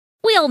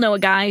all know a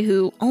guy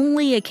who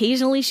only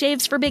occasionally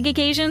shaves for big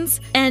occasions,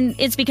 and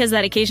it's because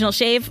that occasional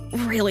shave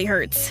really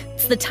hurts.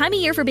 It's the time of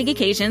year for big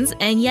occasions,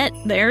 and yet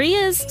there he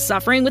is,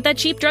 suffering with that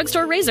cheap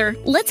drugstore razor.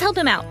 Let's help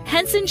him out.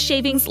 Henson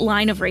Shaving's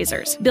line of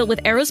razors, built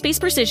with aerospace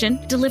precision,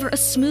 deliver a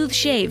smooth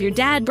shave your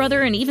dad,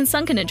 brother, and even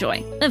son can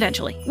enjoy,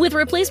 eventually. With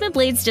replacement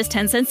blades just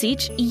 10 cents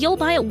each, you'll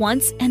buy it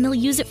once, and they'll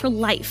use it for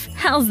life.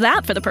 How's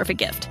that for the perfect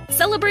gift?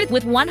 Celebrate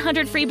with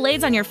 100 free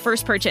blades on your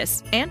first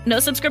purchase, and no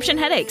subscription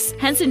headaches.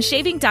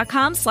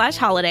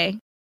 HensonShaving.com/holiday.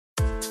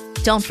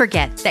 Don't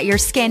forget that your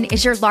skin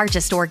is your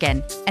largest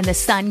organ, and the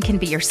sun can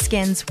be your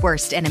skin's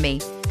worst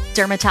enemy.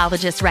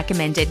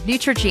 Dermatologist-recommended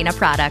Neutrogena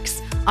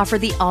products offer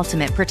the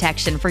ultimate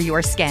protection for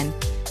your skin.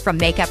 From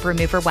makeup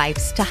remover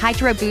wipes to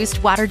Hydro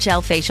Boost Water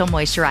Gel Facial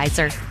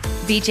Moisturizer,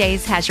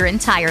 BJ's has your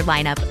entire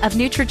lineup of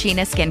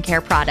Neutrogena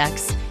skincare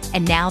products.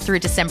 And now through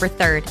December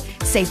 3rd,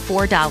 save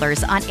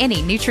 $4 on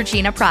any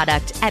Neutrogena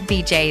product at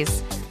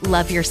BJ's.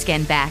 Love your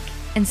skin back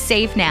and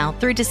save now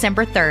through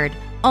December 3rd,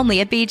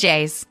 only at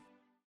BJ's.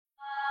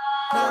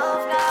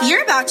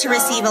 You're about to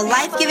receive a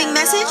life-giving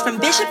message from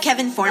Bishop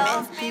Kevin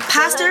Foreman,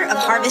 pastor of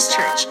Harvest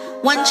Church,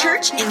 one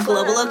church in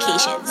global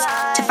locations.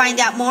 To find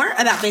out more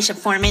about Bishop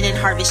Foreman and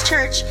Harvest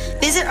Church,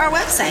 visit our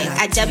website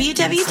at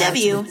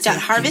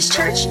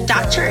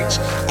www.harvestchurch.church.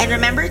 And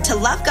remember to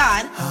love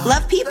God,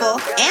 love people,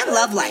 and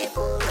love life.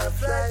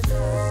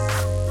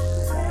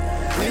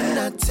 We're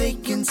not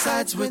taking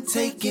sides, we're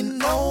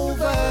taking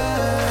over.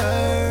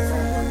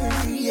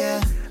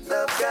 Yeah.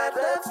 Love God,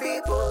 love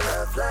people,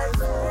 love life.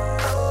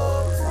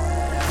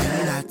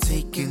 We're not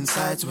taking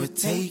sides, we're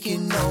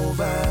taking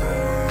over.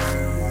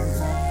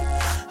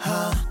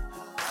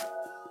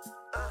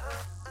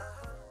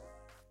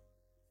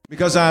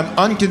 Because I'm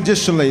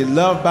unconditionally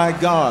loved by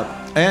God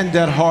and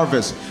at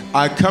Harvest,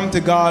 I come to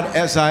God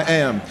as I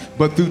am.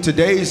 But through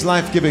today's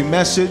life-giving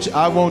message,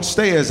 I won't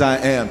stay as I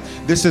am.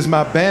 This is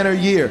my banner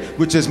year,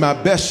 which is my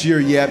best year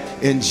yet,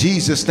 in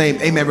Jesus' name.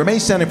 Amen. Remain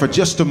standing for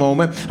just a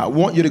moment. I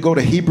want you to go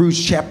to Hebrews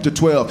chapter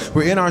 12.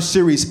 We're in our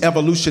series,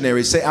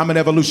 Evolutionaries. Say, I'm an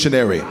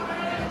evolutionary.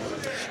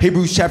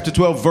 Hebrews chapter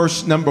 12,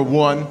 verse number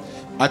 1.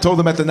 I told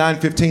them at the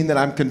 9:15 that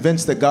I'm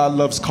convinced that God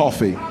loves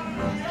coffee.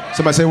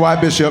 Somebody say, why,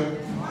 Bishop?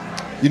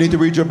 You need to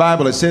read your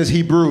Bible. It says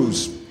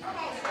Hebrews.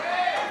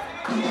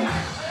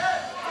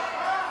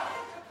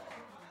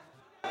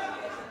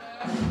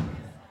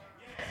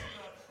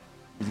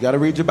 You got to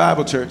read your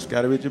Bible, church.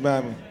 Got to read your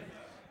Bible.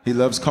 He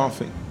loves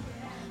coffee.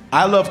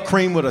 I love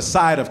cream with a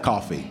side of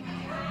coffee.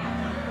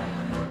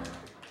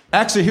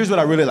 Actually, here's what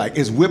I really like,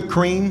 is whipped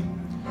cream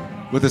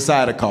with a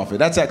side of coffee.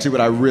 That's actually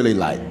what I really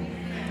like.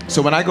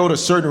 So when I go to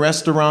certain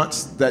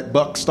restaurants that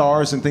buck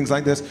stars and things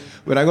like this,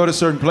 when I go to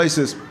certain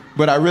places,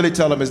 what I really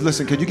tell them is,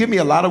 listen, could you give me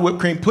a lot of whipped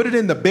cream? Put it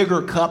in the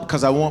bigger cup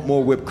because I want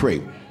more whipped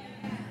cream.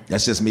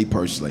 That's just me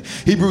personally.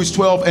 Hebrews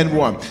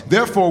 12:1.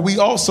 Therefore, we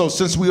also,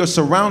 since we are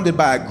surrounded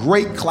by a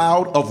great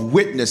cloud of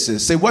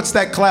witnesses. Say, what's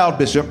that cloud,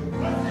 Bishop?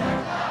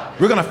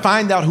 We're going to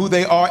find out who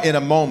they are in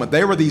a moment.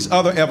 They were these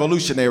other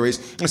evolutionaries.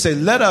 And say,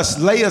 let us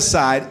lay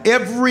aside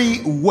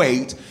every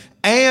weight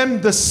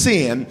and the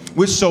sin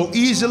which so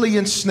easily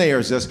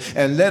ensnares us,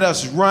 and let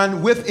us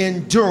run with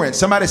endurance.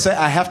 Somebody say,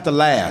 I have to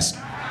last.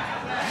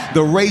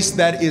 The race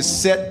that is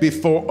set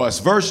before us.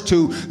 Verse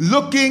 2,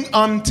 looking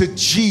unto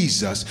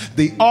Jesus,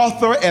 the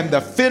author and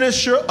the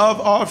finisher of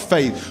our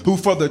faith, who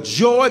for the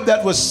joy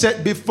that was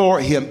set before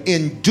him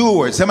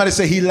endured. Somebody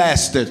say, he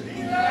lasted.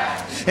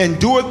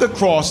 Endured the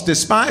cross,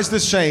 despised the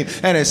shame,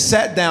 and has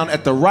sat down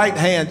at the right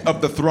hand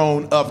of the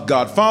throne of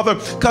God. Father,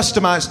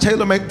 customize,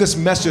 tailor-make this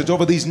message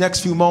over these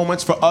next few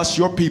moments for us,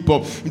 your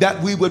people,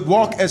 that we would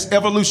walk as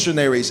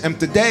evolutionaries. And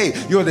today,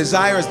 your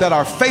desire is that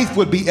our faith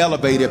would be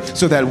elevated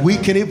so that we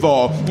can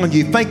evolve. And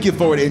you thank you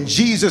for it in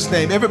Jesus'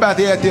 name.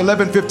 Everybody at the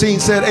 11:15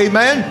 said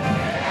amen.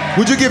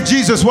 Would you give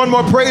Jesus one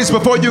more praise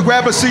before you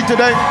grab a seat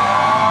today?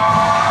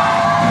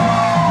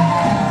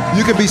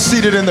 You can be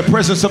seated in the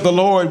presence of the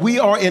Lord. We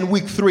are in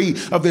week 3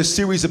 of this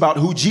series about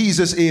who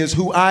Jesus is,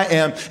 who I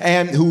am,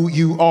 and who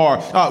you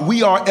are.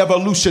 We are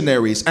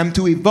evolutionaries, and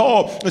to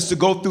evolve is to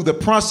go through the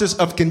process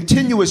of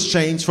continuous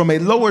change from a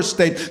lower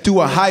state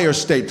to a higher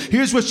state.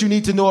 Here's what you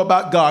need to know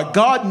about God.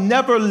 God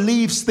never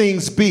leaves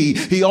things be.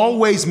 He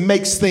always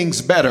makes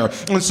things better.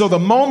 And so the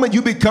moment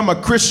you become a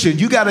Christian,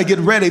 you got to get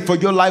ready for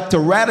your life to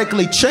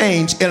radically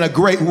change in a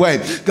great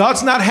way.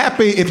 God's not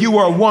happy if you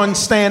are a 1,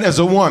 stand as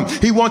a 1.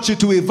 He wants you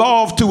to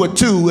evolve to a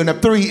 2 and a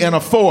 3 and a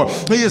 4.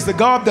 He is the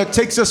God that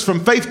takes us from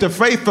faith to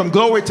faith, from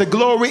glory to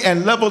glory,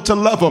 and level to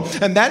level.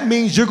 And that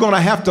means you're going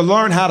to have to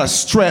learn how to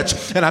stretch.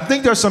 And I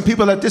think there's some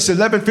people at this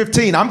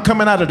 11:15, I'm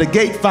coming out of the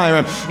gate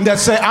firing, that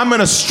say, I'm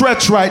in a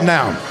stretch right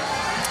now.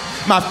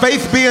 My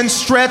faith being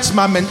stretched,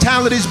 my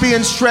mentality's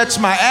being stretched,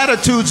 my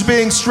attitude's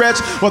being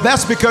stretched. Well,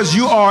 that's because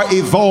you are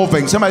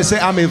evolving. Somebody say,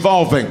 I'm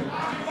evolving.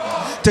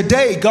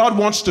 Today, God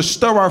wants to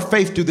stir our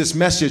faith through this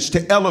message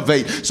to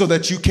elevate so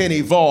that you can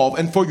evolve.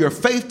 And for your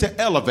faith to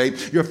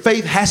elevate, your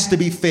faith has to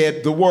be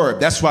fed the word.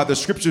 That's why the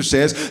scripture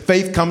says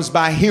faith comes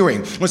by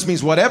hearing, which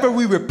means whatever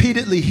we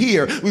repeatedly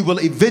hear, we will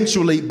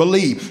eventually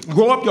believe.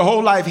 Grow up your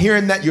whole life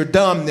hearing that you're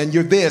dumb and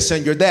you're this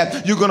and you're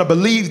that. You're going to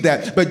believe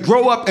that. But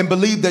grow up and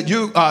believe that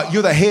you're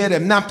the head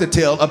and not the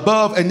tail,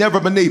 above and never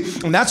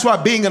beneath. And that's why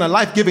being in a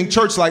life-giving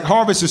church like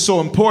Harvest is so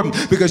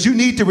important, because you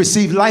need to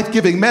receive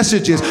life-giving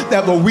messages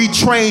that will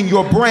retrain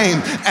your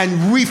brain and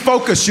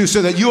refocus you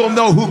so that you'll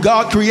know who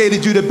God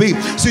created you to be.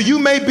 So you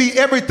may be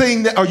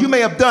everything or you may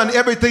have done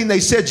everything they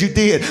said you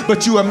did,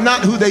 but you are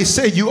not who they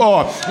say you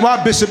are.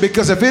 Why, Bishop?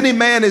 Because if any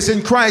man is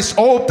in Christ,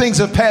 all things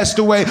have passed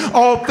away.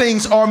 All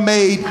things are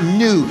made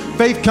new.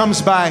 Faith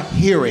comes by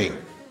hearing.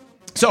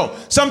 So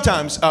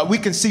sometimes we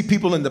can see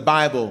people in the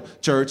Bible,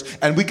 church,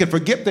 and we can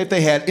forget that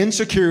they had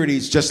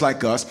insecurities just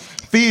like us,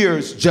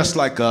 fears just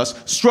like us,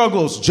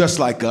 struggles just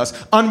like us,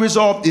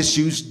 unresolved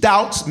issues,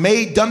 doubts,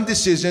 made dumb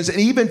decisions, and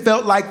even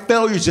felt like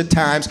failures at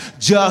times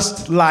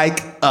just like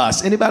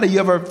us. Anybody you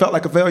ever felt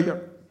like a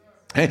failure?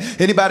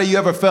 Anybody you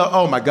ever felt,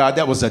 oh my God,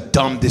 that was a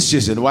dumb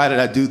decision. Why did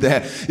I do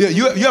that?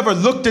 You ever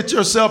looked at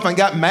yourself and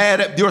got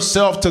mad at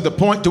yourself to the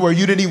point to where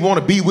you didn't even want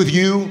to be with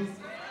you?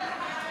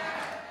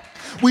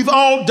 We've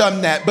all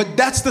done that, but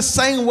that's the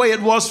same way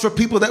it was for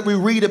people that we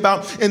read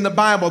about in the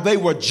Bible. They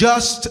were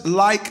just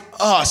like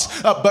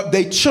us, but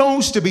they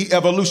chose to be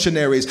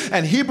evolutionaries.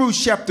 And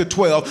Hebrews chapter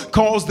 12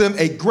 calls them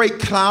a great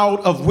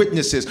cloud of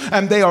witnesses,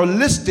 and they are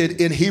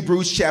listed in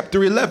Hebrews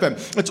chapter 11.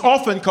 It's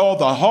often called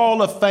the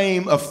Hall of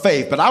Fame of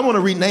Faith, but I want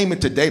to rename it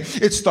today.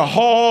 It's the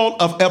Hall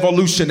of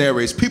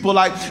Evolutionaries. People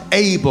like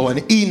Abel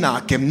and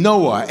Enoch and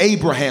Noah,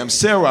 Abraham,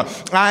 Sarah,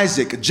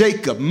 Isaac,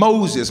 Jacob,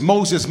 Moses,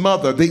 Moses'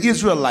 mother, the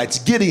Israelites,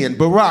 Gideon,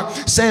 Barak,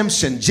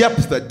 Samson,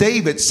 Jephthah,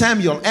 David,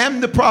 Samuel,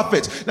 and the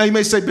prophets. Now you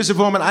may say, Bishop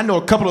Foreman, I know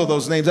a couple of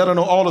those names. I don't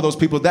know all of those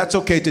people. That's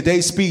okay.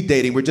 Today's speed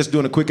dating. We're just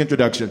doing a quick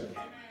introduction.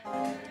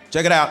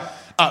 Check it out.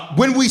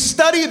 When we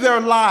study their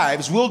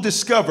lives, we'll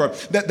discover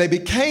that they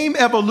became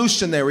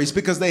evolutionaries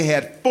because they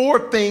had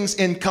 4 things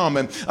in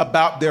common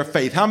about their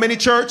faith. How many,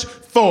 church?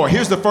 4.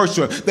 Here's the first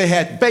one. They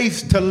had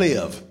faith to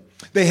live.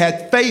 They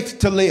had faith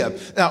to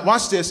live. Now,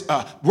 watch this.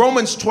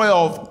 Romans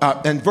 12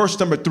 and verse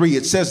number 3,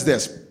 it says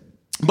this.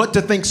 But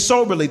to think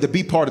soberly, the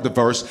B part of the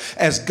verse,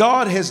 as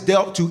God has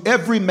dealt to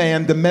every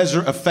man the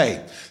measure of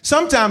faith.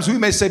 Sometimes we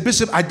may say,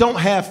 Bishop, I don't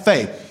have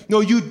faith.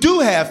 No, you do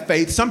have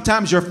faith.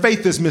 Sometimes your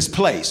faith is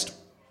misplaced.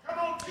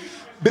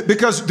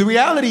 Because the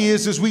reality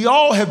is we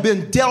all have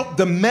been dealt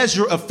the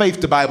measure of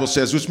faith, the Bible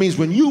says, which means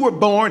when you were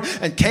born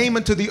and came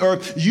into the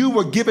earth, you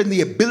were given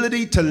the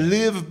ability to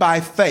live by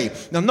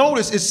faith. Now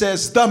notice it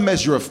says the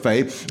measure of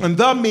faith, and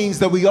the means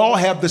that we all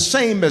have the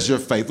same measure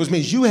of faith, which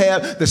means you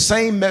have the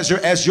same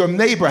measure as your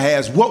neighbor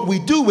has. What we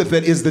do with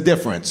it is the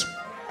difference.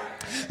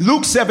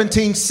 Luke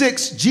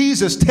 17:6,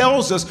 Jesus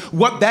tells us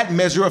what that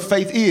measure of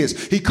faith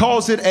is. He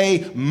calls it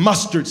a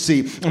mustard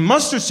seed. And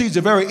mustard seeds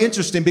are very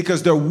interesting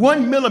because they're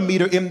 1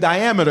 millimeter in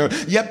diameter,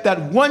 yet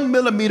that 1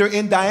 millimeter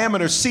in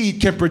diameter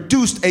seed can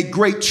produce a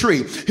great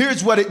tree.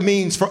 Here's what it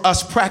means for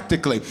us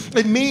practically.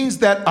 It means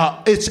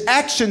that it's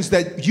actions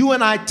that you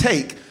and I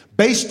take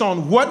based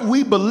on what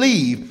we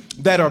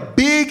believe that are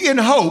big in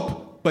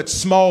hope but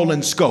small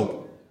in scope.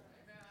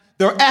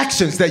 There are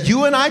actions that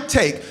you and I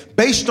take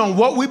based on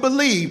what we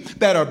believe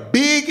that are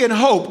big in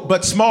hope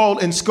but small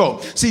in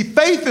scope. See,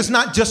 faith is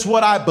not just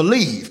what I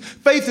believe.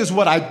 Faith is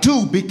what I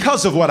do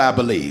because of what I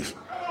believe.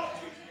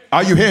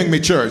 Are you hearing me,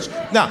 church?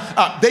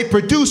 Now, they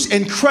produce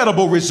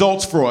incredible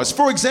results for us.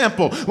 For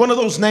example, one of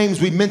those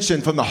names we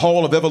mentioned from the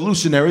Hall of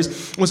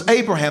Evolutionaries was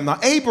Abraham. Now,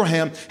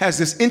 Abraham has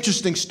this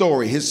interesting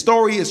story. His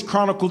story is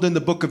chronicled in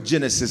the book of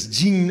Genesis,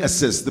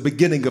 the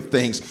beginning of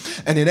things.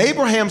 And in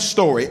Abraham's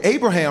story,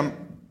 Abraham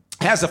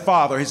has a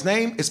father.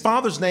 His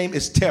father's name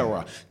is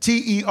Terah,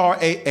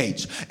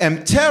 T-E-R-A-H.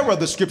 And Terah,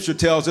 the scripture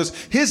tells us,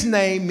 his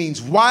name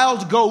means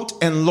wild goat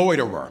and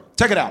loiterer.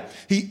 Check it out.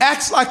 He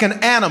acts like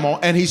an animal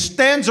and he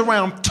stands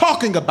around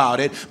talking about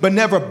it, but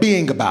never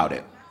being about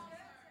it.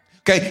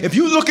 Okay, if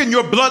you look in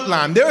your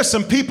bloodline, there are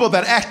some people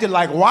that acted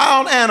like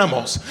wild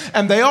animals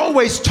and they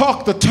always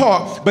talk the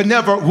talk, but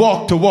never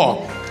walk the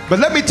walk. But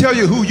let me tell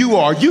you who you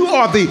are. You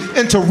are the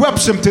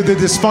interruption to the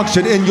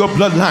dysfunction in your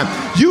bloodline.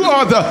 You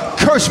are the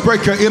curse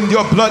breaker in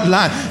your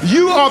bloodline.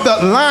 You are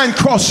the line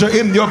crosser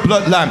in your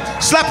bloodline.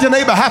 Slap your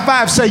neighbor, high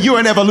five, say you're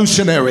an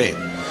evolutionary.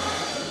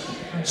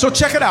 So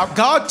check it out.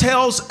 God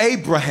tells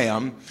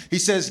Abraham, he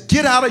says,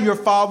 get out of your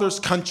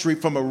father's country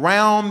from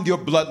around your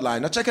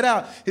bloodline. Now check it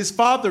out. His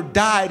father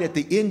died at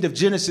the end of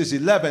Genesis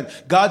 11.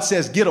 God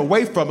says, get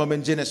away from him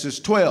in Genesis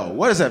 12.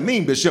 What does that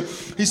mean, Bishop?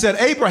 He said,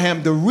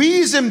 Abraham, the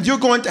reason you're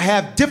going to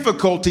have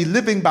difficulty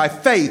living by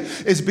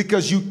faith is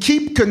because you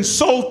keep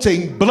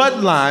consulting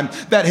bloodline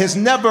that has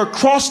never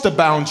crossed a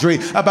boundary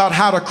about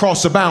how to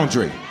cross a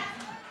boundary.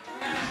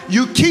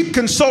 You keep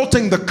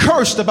consulting the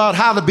cursed about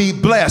how to be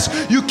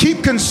blessed. You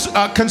keep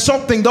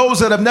consulting those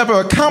that have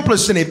never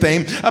accomplished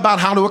anything about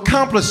how to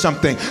accomplish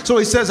something. So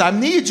he says, I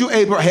need you,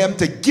 Abraham,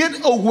 to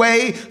get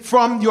away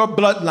from your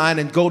bloodline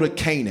and go to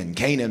Canaan.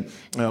 Canaan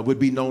would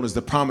be known as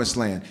the promised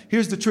land.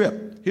 Here's the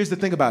trip. Here's the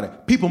thing about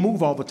it. People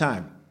move all the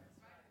time.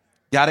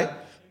 Got it?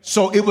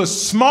 So it was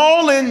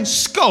small in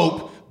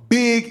scope,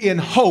 big in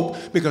hope,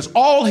 because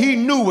all he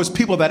knew was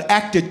people that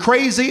acted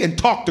crazy and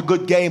talked a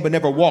good game but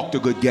never walked a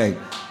good game.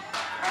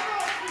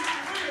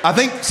 I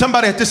think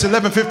somebody at this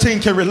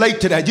 11:15 can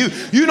relate to that.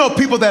 You know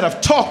people that have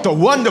talked a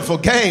wonderful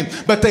game,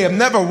 but they have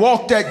never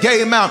walked that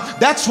game out.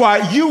 That's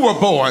why you were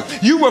born.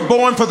 You were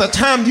born for the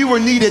time you were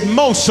needed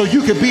most so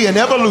you could be an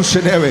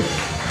evolutionary.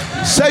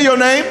 Say your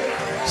name.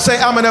 Say,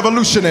 I'm an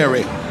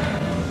evolutionary.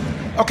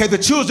 Okay, the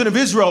children of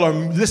Israel are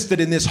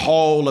listed in this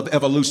hall of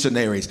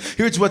evolutionaries.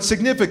 Here's what's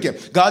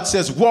significant. God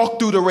says, walk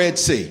through the Red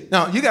Sea.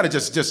 Now, you got to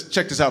just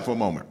check this out for a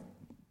moment.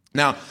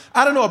 Now,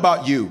 I don't know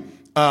about you,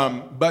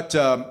 but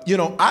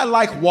I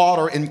like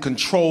water in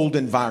controlled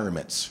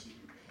environments.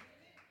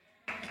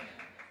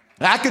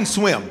 I can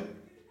swim,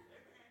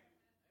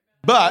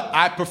 but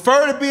I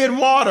prefer to be in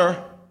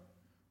water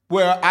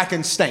where I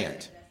can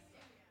stand.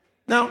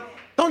 Now,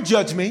 don't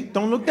judge me.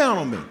 Don't look down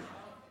on me.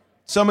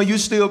 Some of you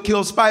still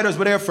kill spiders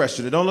with air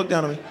freshener. Don't look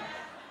down on me.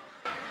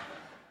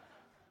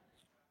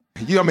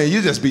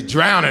 You just be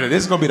drowning in it.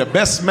 This is going to be the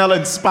best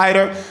smelling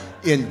spider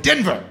in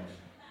Denver.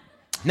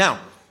 Now,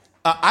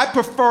 I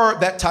prefer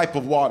that type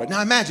of water.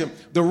 Now imagine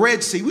the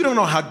Red Sea. We don't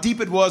know how deep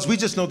it was. We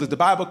just know that the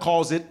Bible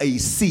calls it a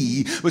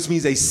sea, which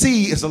means a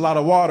sea is a lot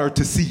of water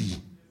to see.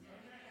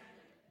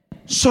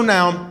 So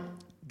now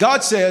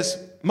God says,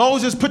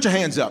 Moses, put your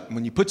hands up.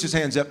 When you put his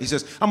hands up, he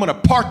says, I'm going to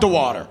part the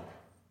water.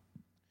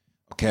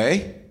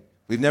 Okay.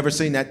 We've never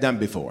seen that done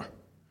before.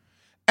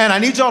 And I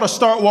need y'all to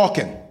start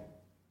walking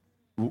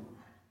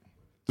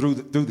through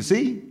the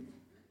sea.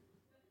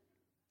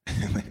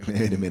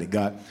 Wait a minute,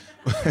 God.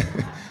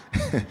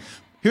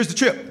 Here's the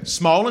trip.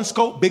 Small in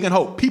scope, big in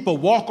hope. People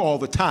walk all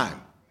the time.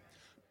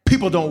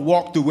 People don't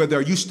walk through where there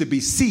used to be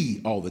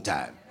sea all the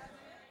time.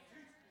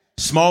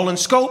 Small in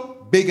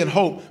scope, big in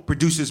hope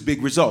produces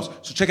big results.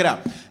 So check it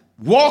out.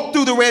 Walk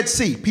through the Red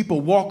Sea.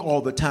 People walk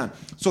all the time.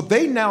 So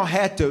they now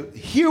had to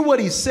hear what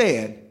he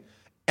said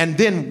and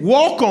then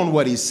walk on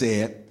what he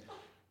said.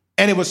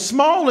 And it was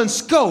small in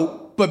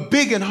scope, but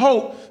big in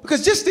hope.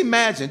 Because just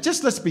imagine,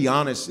 let's be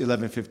honest,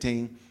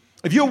 11:15.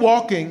 If you're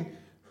walking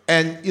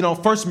and,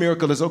 first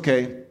miracle is,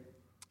 okay,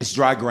 it's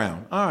dry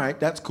ground. All right,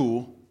 that's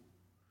cool.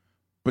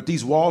 But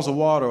these walls of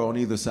water on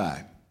either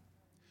side.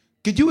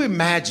 Could you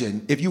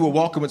imagine if you were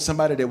walking with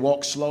somebody that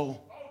walked slow?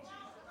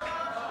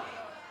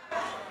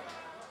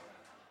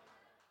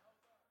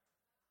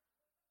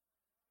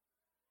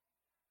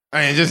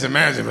 Just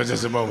imagine for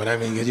just a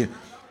moment.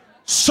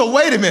 So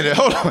wait a minute,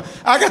 hold on.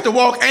 I got to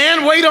walk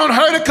and wait on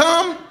her to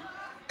come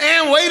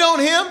and wait on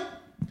him?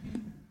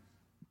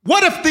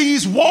 What if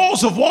these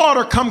walls of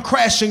water come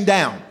crashing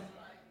down?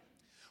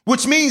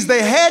 Which means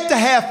they had to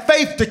have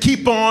faith to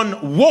keep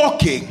on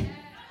walking.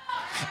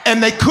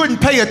 And they couldn't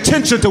pay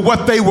attention to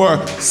what they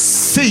were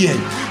seeing,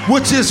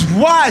 which is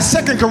why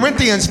 2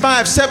 Corinthians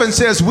 5:7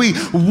 says we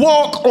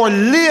walk or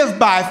live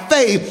by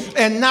faith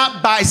and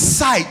not by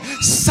sight.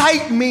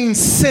 Sight means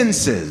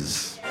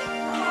senses.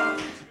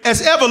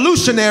 As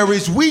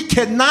evolutionaries, we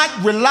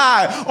cannot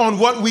rely on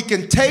what we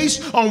can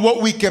taste, on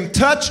what we can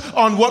touch,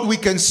 on what we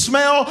can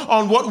smell,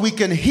 on what we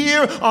can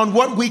hear, on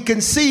what we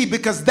can see,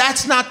 because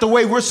that's not the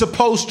way we're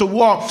supposed to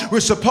walk. We're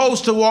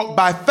supposed to walk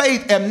by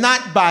faith and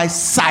not by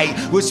sight,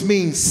 which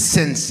means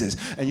senses.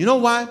 And you know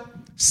why?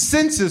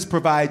 Senses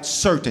provide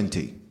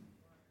certainty.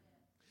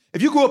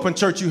 If you grew up in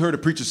church, you heard a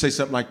preacher say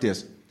something like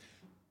this.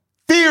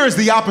 Fear is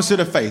the opposite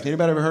of faith.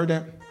 Anybody ever heard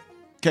that?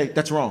 Okay,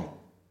 that's wrong.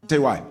 I'll tell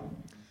you why.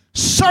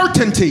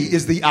 Certainty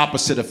is the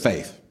opposite of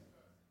faith.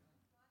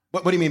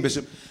 What do you mean,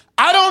 Bishop?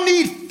 I don't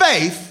need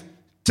faith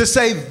to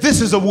say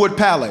this is a wood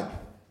pallet.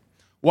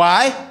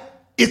 Why?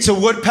 It's a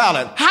wood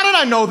pallet. How did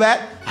I know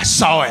that? I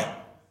saw it.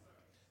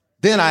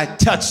 Then I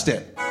touched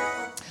it.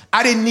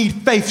 I didn't need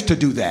faith to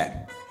do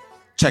that.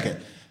 Check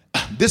it.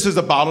 This is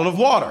a bottle of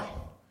water.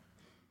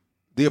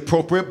 The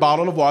appropriate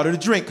bottle of water to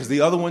drink, because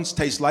the other ones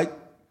taste like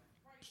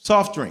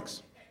soft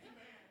drinks.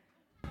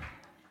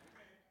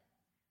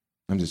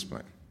 I'm just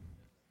playing.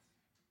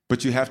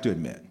 But you have to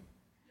admit,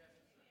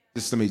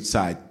 just let me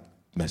side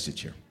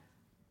message here,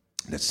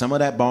 that some of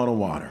that bottled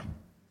water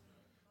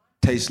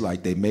tastes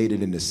like they made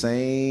it in the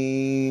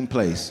same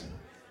place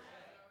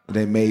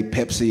they made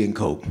Pepsi and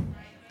Coke.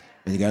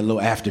 And you got a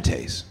little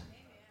aftertaste.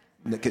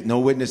 No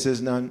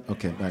witnesses, none?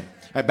 Okay, all right.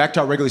 All right, back to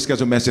our regularly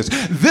scheduled message.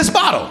 This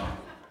bottle,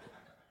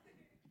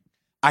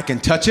 I can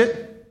touch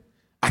it.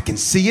 I can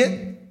see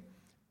it.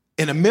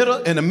 In a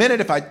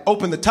minute, if I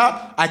open the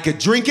top, I could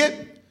drink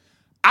it.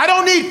 I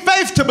don't need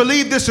faith to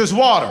believe this is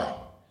water.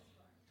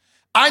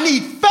 I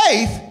need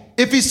faith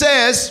if he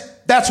says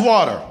that's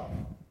water.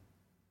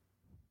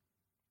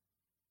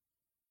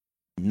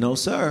 No,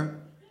 sir.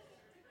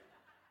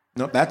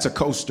 No, that's a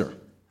coaster.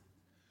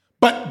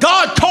 But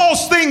God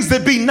calls things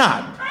that be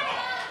not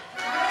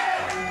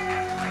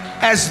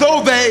as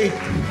though they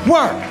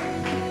were.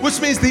 Which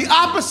means the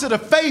opposite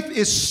of faith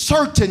is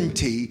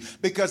certainty,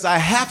 because I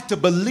have to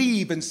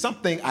believe in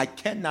something I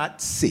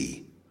cannot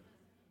see.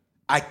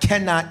 I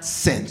cannot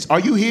sense. Are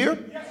you here?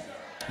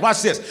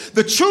 Watch this.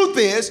 The truth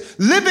is,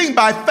 living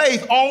by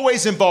faith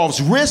always involves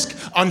risk,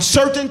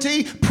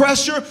 uncertainty,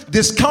 pressure,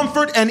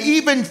 discomfort, and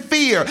even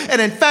fear.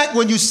 And in fact,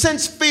 when you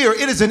sense fear,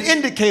 it is an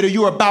indicator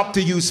you're about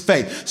to use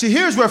faith. See,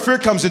 here's where fear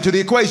comes into the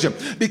equation.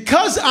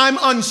 Because I'm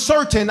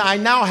uncertain, I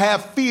now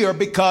have fear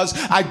because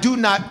I do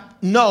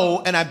not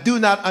know and I do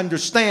not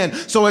understand.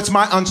 So it's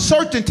my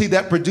uncertainty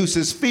that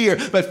produces fear.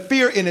 But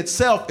fear in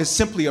itself is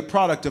simply a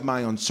product of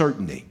my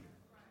uncertainty.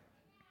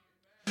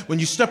 When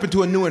you step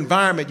into a new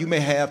environment, you may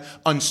have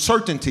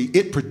uncertainty.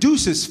 It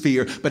produces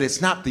fear, but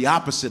it's not the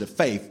opposite of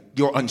faith.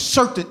 Your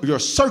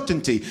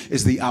certainty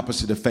is the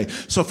opposite of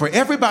faith. So for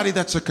everybody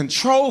that's a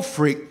control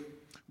freak,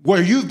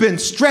 where you've been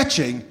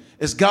stretching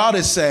is God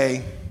is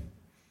saying,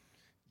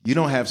 you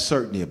don't have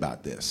certainty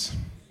about this,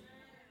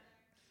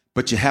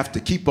 but you have to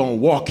keep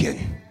on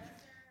walking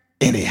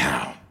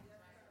anyhow.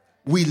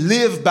 We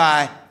live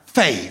by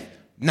faith,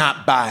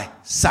 not by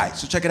sight.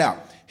 So check it out.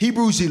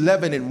 Hebrews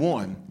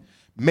 11:1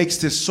 makes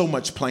this so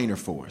much plainer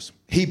for us.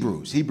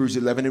 Hebrews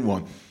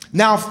 11:1.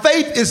 Now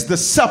faith is the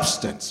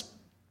substance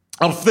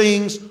of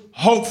things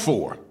hoped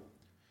for,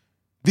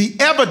 the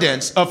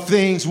evidence of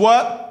things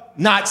what?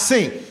 Not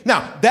seen.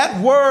 Now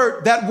that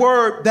word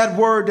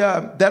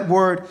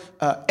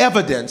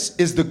evidence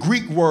is the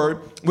Greek word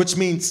which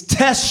means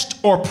test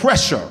or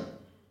pressure.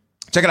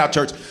 Check it out,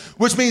 church.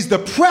 Which means the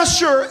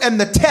pressure and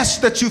the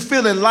test that you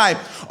feel in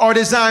life are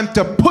designed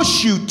to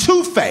push you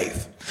to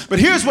faith. But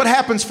here's what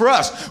happens for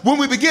us. When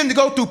we begin to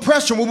go through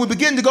pressure, when we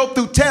begin to go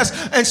through tests,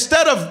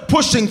 instead of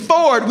pushing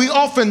forward, we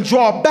often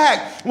draw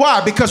back.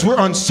 Why? Because we're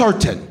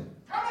uncertain.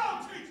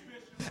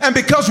 And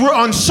because we're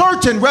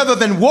uncertain, rather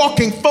than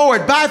walking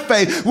forward by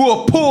faith,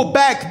 we'll pull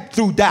back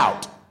through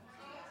doubt.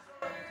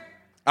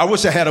 I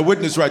wish I had a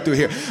witness right through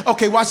here.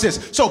 Okay, watch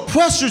this. So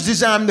pressure is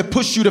designed to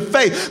push you to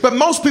faith, but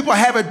most people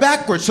have it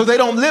backwards, so they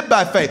don't live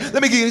by faith.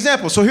 Let me give you an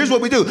example. So here's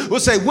what we do. We'll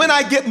say, when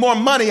I get more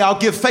money, I'll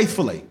give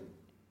faithfully.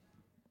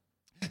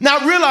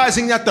 Not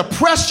realizing that the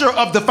pressure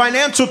of the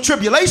financial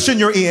tribulation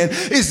you're in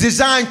is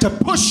designed to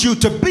push you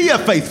to be a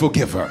faithful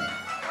giver.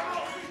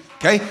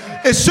 Okay?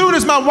 As soon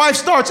as my wife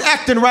starts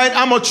acting right,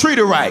 I'm going to treat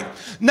her right.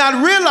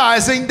 Not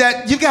realizing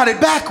that you got it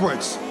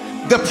backwards.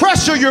 The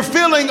pressure you're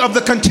feeling of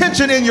the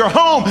contention in your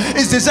home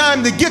is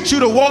designed to get you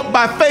to walk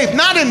by faith,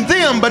 not in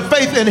them, but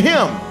faith in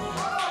him.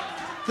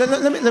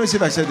 Let me see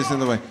if I say this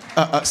another way.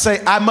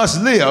 Say, I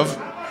must live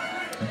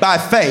by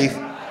faith,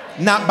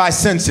 not by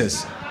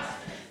senses.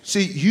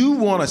 See, you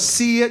want to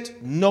see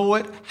it, know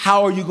it.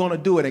 How are you going to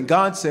do it? And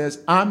God says,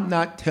 I'm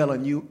not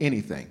telling you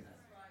anything.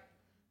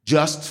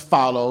 Just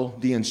follow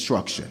the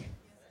instruction.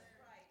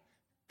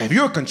 If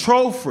you're a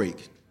control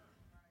freak,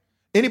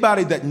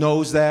 anybody that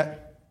knows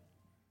that,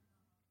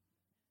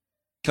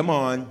 come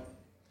on,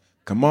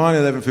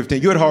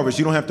 11:15. You're at Harvest.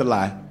 You don't have to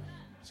lie.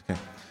 Okay.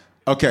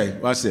 Okay,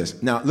 watch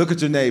this. Now, look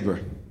at your neighbor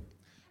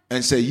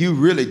and say, you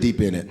really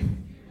deep in it.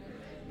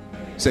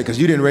 Say, because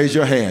you didn't raise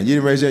your hand. You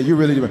didn't raise your hand. You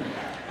really deep.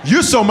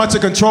 You're so much a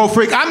control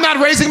freak. I'm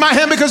not raising my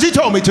hand because he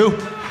told me to.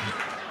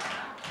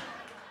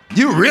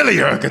 You really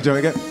are a control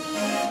freak.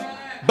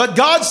 But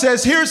God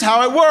says, here's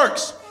how it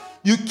works.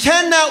 You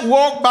cannot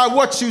walk by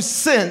what you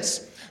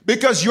sense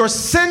because your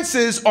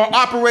senses are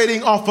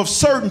operating off of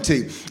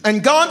certainty.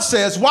 And God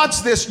says,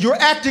 watch this, you're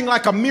acting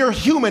like a mere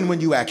human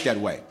when you act that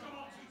way.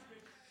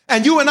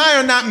 And you and I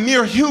are not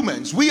mere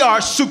humans. We are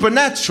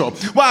supernatural.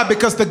 Why?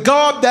 Because the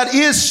God that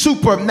is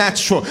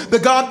supernatural, the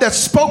God that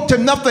spoke to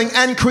nothing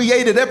and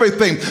created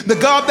everything, the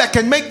God that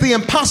can make the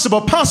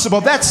impossible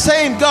possible, that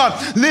same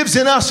God lives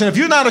in us. And if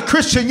you're not a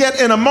Christian yet,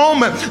 in a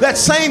moment, that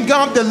same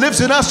God that lives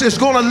in us is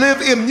going to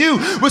live in you,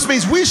 which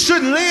means we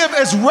shouldn't live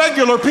as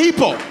regular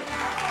people.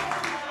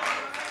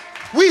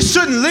 We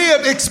shouldn't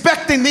live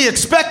expecting the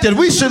expected.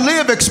 We should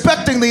live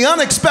expecting the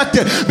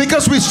unexpected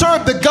because we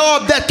serve the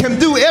God that can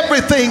do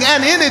everything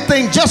and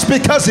anything just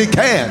because he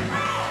can.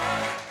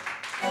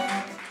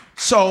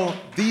 So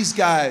these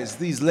guys,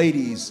 these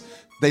ladies,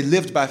 they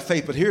lived by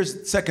faith. But here's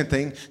the second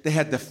thing. They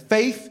had the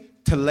faith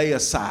to lay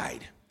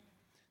aside.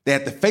 They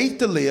had the faith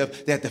to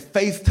live. They had the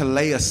faith to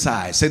lay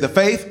aside. Say the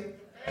faith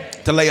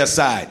to lay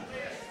aside.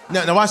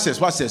 Now watch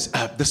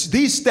this.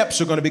 These steps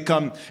are going to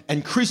become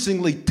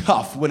increasingly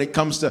tough when it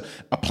comes to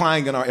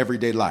applying in our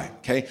everyday life,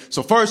 okay?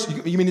 So first,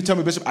 you mean to tell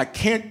me, Bishop, I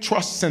can't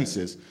trust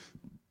senses.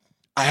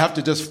 I have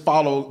to just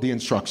follow the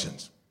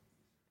instructions,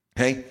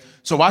 okay?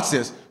 So watch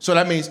this. So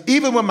that means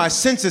even when my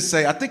senses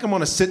say, I think I'm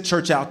going to sit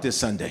church out this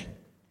Sunday,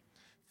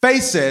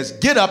 faith says,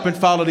 get up and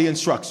follow the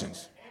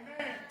instructions.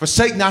 Amen.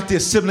 Forsake not the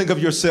assembling of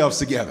yourselves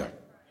together. Amen.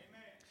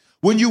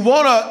 When you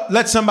want to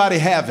let somebody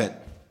have it,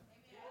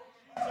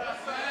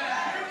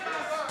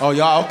 oh,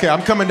 y'all, okay,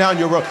 I'm coming down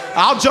your road.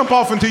 I'll jump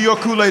off into your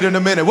Kool-Aid in a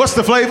minute. What's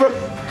the flavor?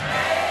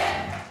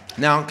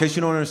 Now, in case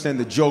you don't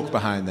understand the joke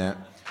behind that,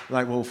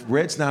 like, well,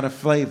 red's not a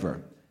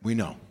flavor. We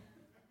know.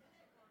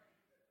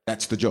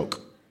 That's the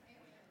joke.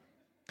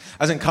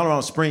 I was in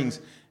Colorado Springs,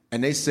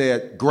 And they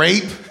said,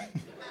 grape.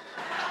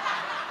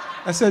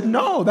 I said,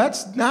 no,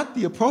 that's not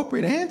the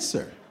appropriate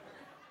answer.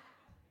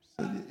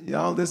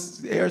 So,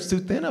 this air is too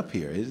thin up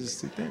here. It's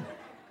just too thin.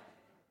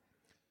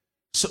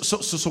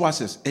 So watch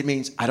this. It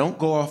means I don't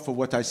go off of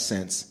what I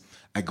sense.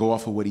 I go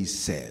off of what he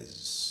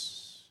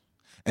says.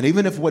 And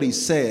even if what he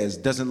says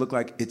doesn't look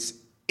like it's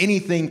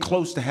anything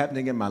close to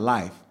happening in my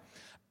life,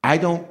 I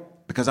don't,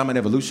 because I'm an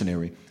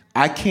evolutionary,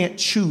 I can't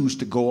choose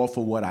to go off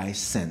of what I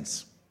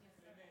sense.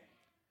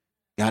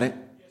 Got it?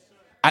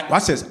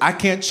 Watch this. I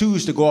can't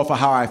choose to go off of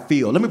how I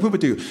feel. Let me prove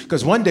it to you.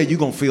 Because one day you're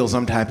going to feel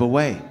some type of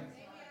way.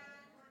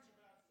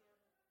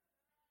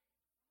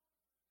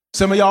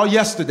 Some of y'all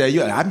yesterday,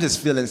 I'm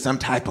just feeling some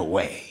type of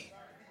way.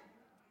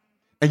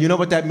 And you know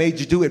what that made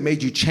you do? It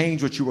made you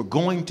change what you were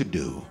going to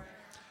do.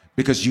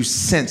 Because you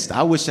sensed.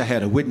 I wish I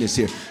had a witness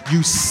here.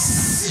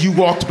 You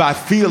walked by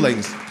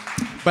feelings.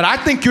 But I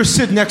think you're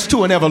sitting next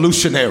to an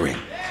evolutionary.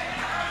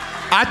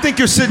 I think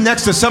you're sitting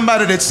next to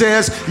somebody that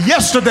says,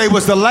 yesterday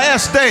was the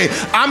last day.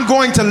 I'm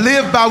going to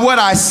live by what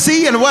I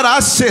see and what I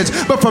sense.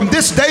 But from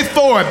this day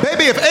forward,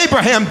 baby, if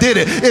Abraham did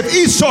it, if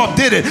Esau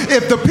did it,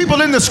 if the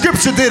people in the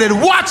scripture did it,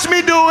 watch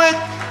me do it.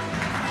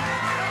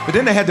 But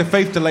then they had the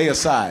faith to lay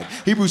aside.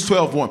 Hebrews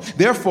 12:1.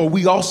 Therefore,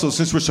 we also,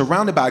 since we're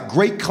surrounded by a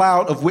great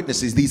cloud of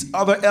witnesses, these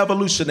other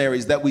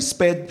evolutionaries that we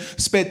sped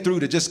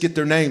through to just get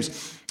their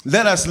names,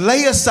 let us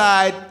lay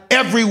aside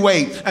every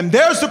weight. And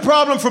there's the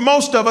problem for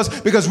most of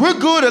us, because we're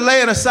good at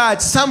laying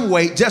aside some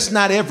weight, just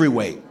not every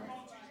weight.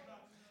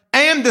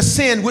 And the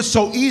sin which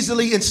so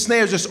easily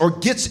ensnares us or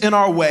gets in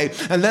our way.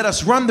 And let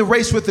us run the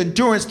race with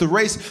endurance, the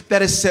race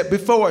that is set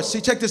before us. See,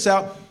 check this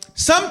out.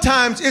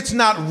 Sometimes it's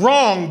not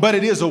wrong, but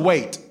it is a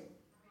weight.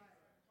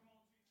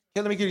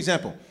 Okay, let me give you an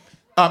example.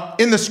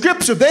 In the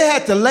scripture, they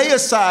had to lay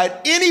aside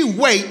any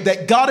weight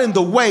that got in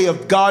the way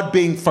of God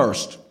being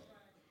first.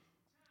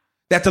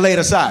 They had to lay it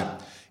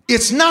aside.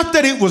 It's not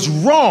that it was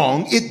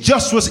wrong. It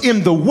just was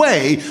in the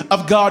way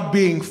of God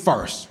being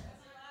first.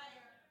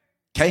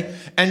 Okay?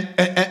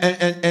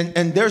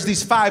 And there's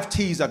these 5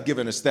 T's I've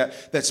given us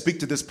that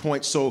speak to this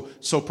point so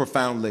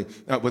profoundly,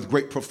 with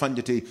great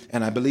profundity.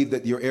 And I believe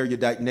that your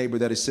erudite neighbor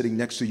that is sitting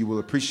next to you will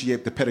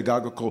appreciate the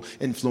pedagogical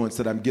influence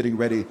that I'm getting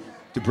ready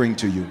to bring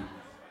to you.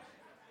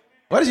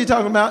 What is he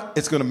talking about?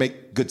 It's going to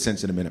make good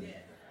sense in a minute.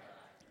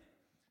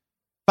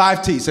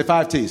 5 T's. Say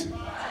 5 T's.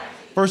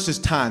 First is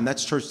time.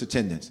 That's church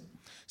attendance.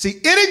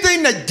 See,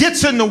 anything that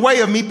gets in the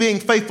way of me being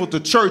faithful to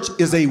church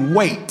is a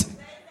weight.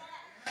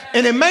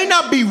 And it may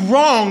not be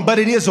wrong, but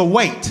it is a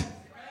weight.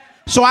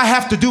 So I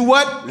have to do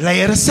what?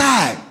 Lay it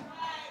aside.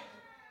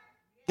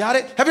 Got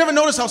it? Have you ever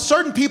noticed how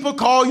certain people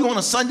call you on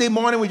a Sunday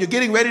morning when you're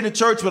getting ready to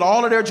church with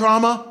all of their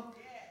drama?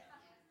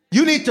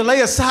 You need to lay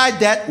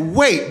aside that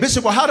weight.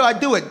 Bishop, well, how do I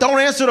do it? Don't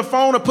answer the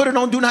phone or put it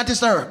on Do Not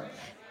Disturb.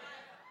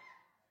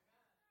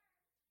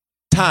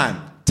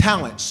 Time.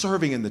 Talent,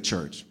 serving in the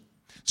church.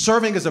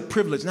 Serving is a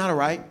privilege, not a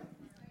right.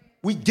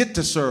 We get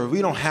to serve.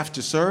 We don't have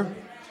to serve.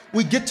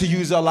 We get to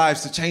use our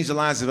lives to change the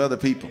lives of other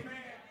people.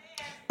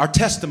 Our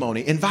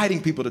testimony,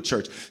 inviting people to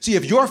church. See,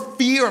 if your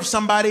fear of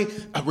somebody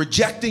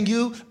rejecting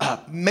you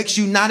makes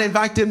you not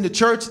invite them to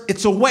church,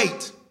 it's a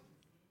weight.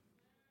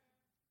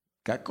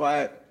 Got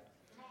quiet.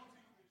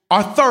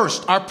 Our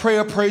thirst, our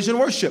prayer, praise, and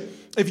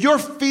worship. If your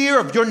fear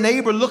of your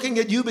neighbor looking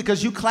at you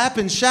because you clap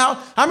and shout,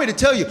 I'm here to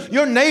tell you,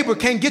 your neighbor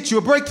can't get you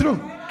a breakthrough.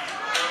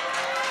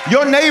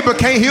 Your neighbor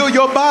can't heal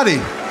your body.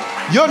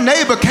 Your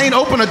neighbor can't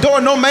open a door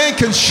no man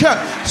can shut.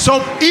 So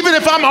even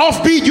if I'm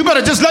offbeat, you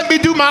better just let me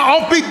do my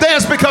offbeat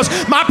dance, because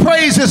my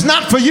praise is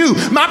not for you.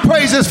 My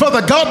praise is for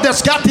the God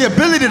that's got the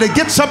ability to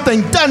get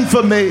something done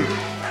for me.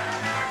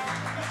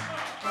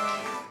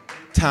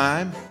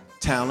 Time,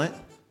 talent,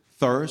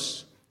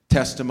 thirst,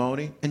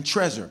 testimony, and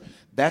treasure.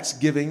 That's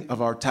giving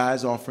of our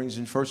tithes, offerings,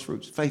 and first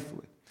fruits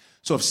faithfully.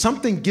 So if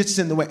something gets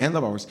in the way, and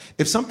love offers,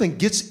 if something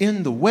gets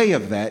in the way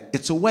of that,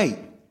 it's a weight.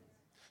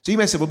 So you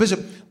may say, well,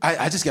 Bishop,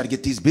 I just got to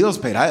get these bills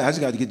paid. I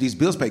just got to get these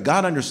bills paid.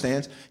 God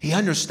understands. He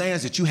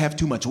understands that you have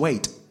too much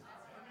weight.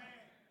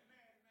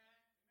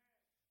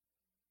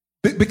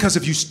 Because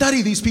if you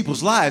study these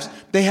people's lives,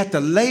 they had to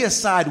lay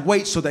aside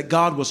weight so that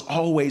God was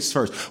always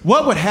first.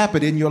 What would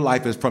happen in your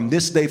life is from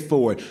this day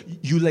forward,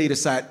 you laid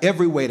aside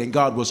every weight and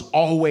God was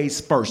always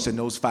first in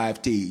those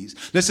 5 T's.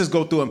 Let's just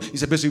go through them. He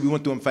said, Bishop, we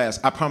went through them fast.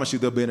 I promise you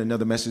there'll be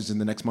another message in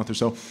the next month or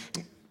so.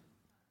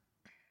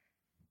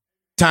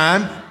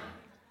 Time,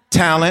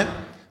 talent,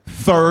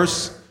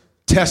 thirst,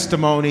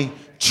 testimony,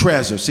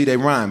 treasure. See, they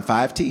rhyme.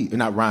 5 T's.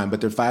 Not rhyme,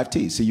 but they're 5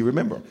 T's. See, you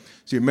remember them.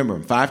 So you remember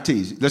them. 5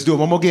 T's. Let's do it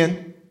one more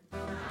again.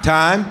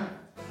 Time.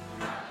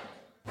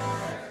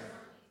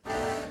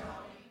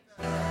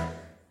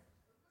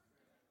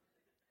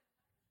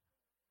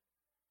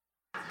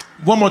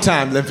 One more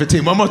time,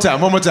 11:15. One more time.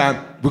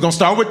 We're going to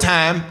start with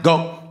time.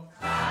 Go.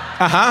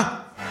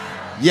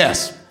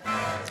 Yes.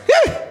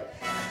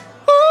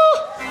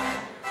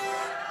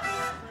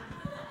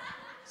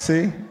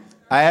 See?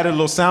 I added a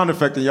little sound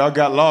effect and y'all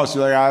got lost.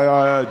 You're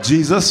like,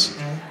 Jesus.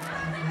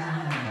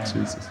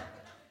 Jesus.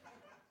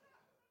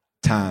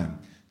 Time,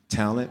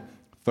 talent,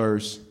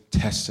 thirst,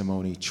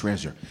 testimony,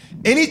 treasure.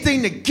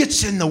 Anything that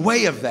gets in the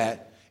way of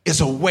that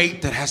is a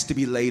weight that has to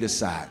be laid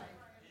aside.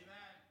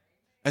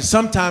 And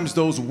sometimes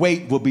those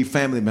weight will be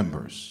family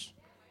members.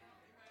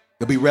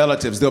 There'll be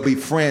relatives, there'll be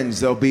friends,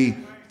 there'll be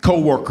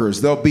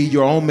co-workers, there'll be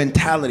your own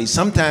mentality.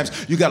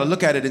 Sometimes you got to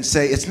look at it and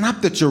say, it's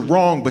not that you're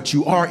wrong, but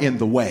you are in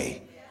the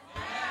way.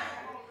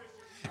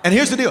 And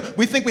here's the deal.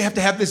 We think we have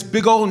to have this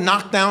big old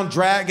knockdown,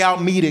 drag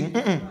out meeting.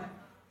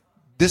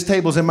 This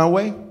table's in my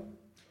way.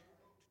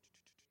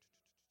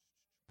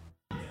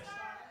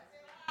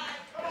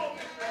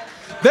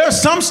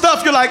 There's some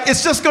stuff you're like,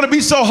 it's just going to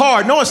be so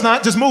hard. No, it's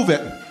not. Just move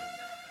it.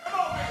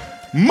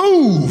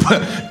 Move.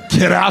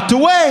 Get out the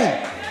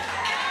way.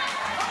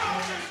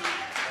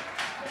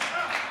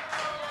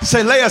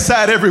 Say, lay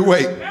aside every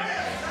weight.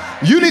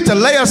 You need to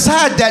lay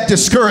aside that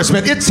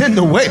discouragement. It's in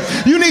the way.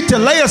 You need to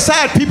lay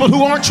aside people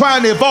who aren't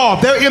trying to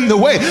evolve. They're in the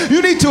way.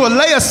 You need to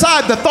lay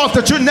aside the thought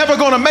that you're never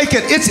going to make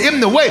it. It's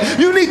in the way.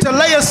 You need to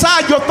lay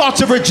aside your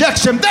thoughts of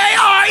rejection. They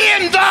are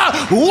in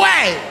the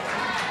way.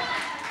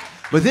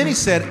 But then he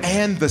said,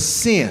 and the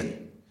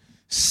sin.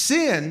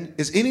 Sin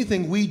is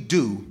anything we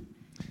do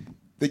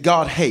that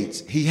God hates.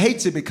 He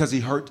hates it because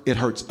it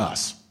hurts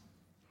us.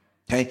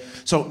 Okay?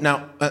 So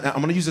now I'm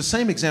going to use the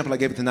same example I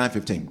gave at the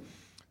 9:15.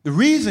 The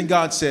reason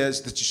God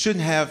says that you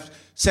shouldn't have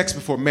sex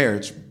before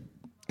marriage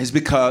is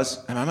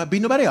because, and I'm not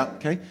beating nobody up,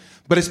 okay?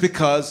 But it's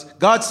because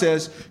God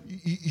says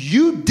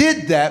you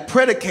did that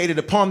predicated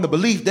upon the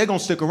belief they're going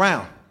to stick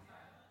around.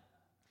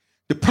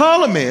 The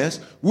problem is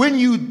when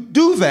you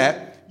do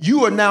that,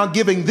 you are now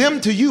giving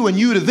them to you and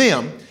you to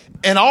them,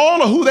 and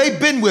all of who they've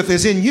been with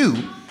is in you,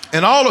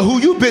 and all of who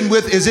you've been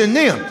with is in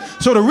them.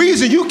 So the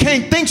reason you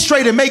can't think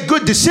straight and make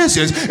good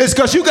decisions is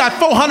because you got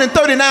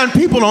 439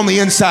 people on the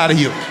inside of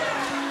you.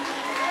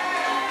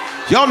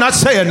 Y'all not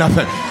saying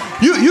nothing.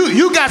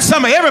 You got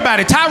some of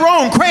everybody.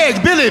 Tyrone,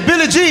 Craig,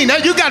 Billy Jean.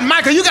 You got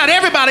Michael. You got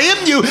everybody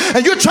in you.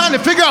 And you're trying to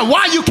figure out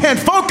why you can't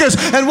focus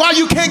and why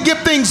you can't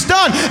get things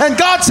done. And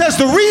God says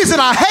the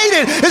reason I hate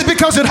it is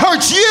because it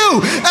hurts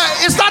you.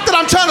 It's not that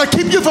I'm trying to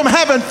keep you from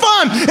having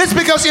fun. It's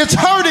because it's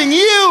hurting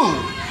you.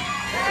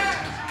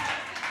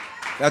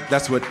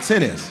 That's what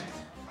sin is.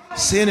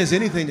 Sin is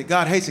anything that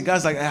God hates. And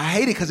God's like, I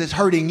hate it because it's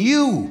hurting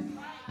you.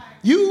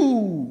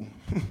 You.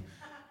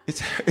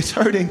 It's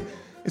hurting.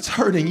 It's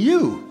hurting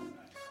you.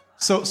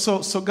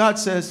 So God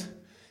says,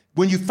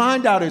 when you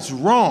find out it's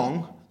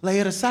wrong, lay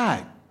it aside.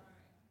 You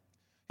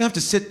don't have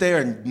to sit there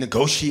and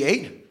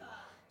negotiate.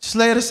 Just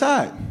lay it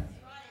aside.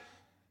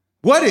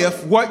 What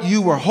if what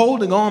you were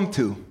holding on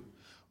to,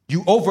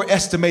 you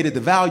overestimated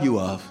the value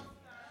of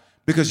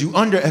because you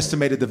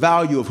underestimated the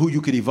value of who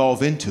you could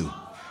evolve into?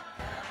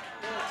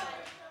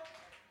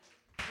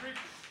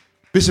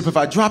 Bishop, if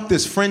I drop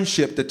this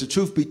friendship that the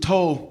truth be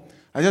told,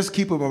 I just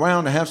keep them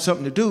around to have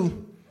something to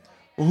do.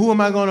 Well, who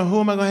am I going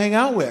to hang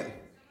out with?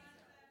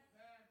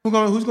 Who's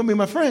going to be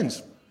my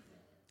friends?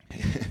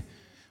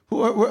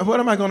 What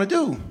am I going to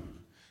do?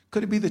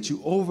 Could it be that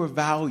you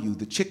overvalue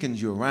the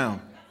chickens you're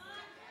around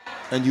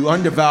and you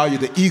undervalue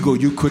the eagle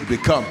you could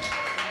become?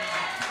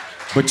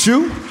 But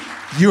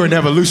you're an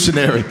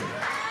evolutionary.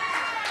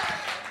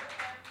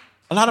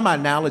 A lot of my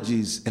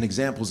analogies and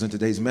examples in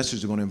today's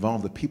message are going to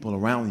involve the people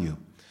around you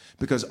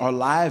because our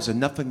lives are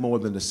nothing more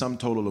than the sum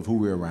total of who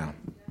we're around.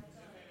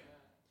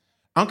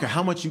 I don't care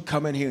how much you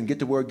come in here and get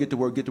to work.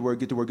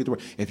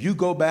 If you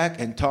go back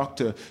and talk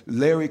to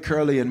Larry,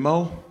 Curly, and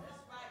Moe,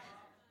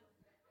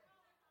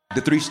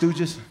 the Three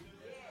Stooges,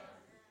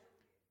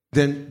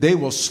 then they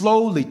will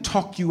slowly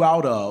talk you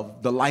out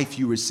of the life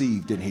you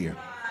received in here.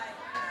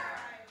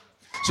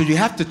 So you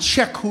have to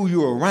check who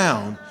you're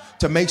around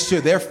to make sure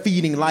they're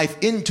feeding life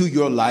into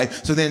your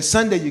life. So then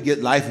Sunday you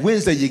get life,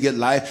 Wednesday you get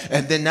life,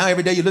 and then now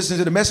every day you listen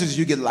to the messages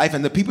you get life,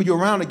 and the people you're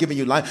around are giving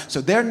you life. So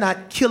they're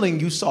not killing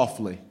you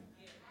softly.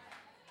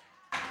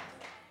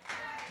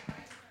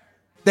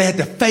 They had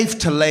the faith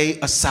to lay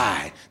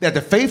aside. They had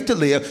the faith to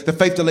live, the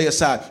faith to lay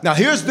aside. Now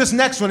here's this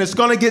next one. It's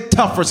going to get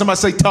tougher. Somebody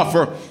say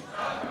tougher.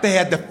 They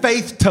had the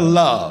faith to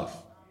love.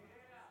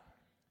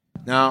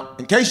 Now,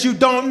 in case you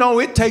don't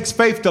know, it takes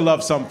faith to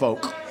love some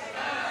folk.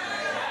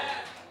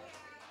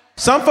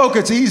 Some folk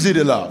it's easy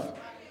to love.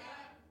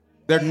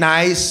 They're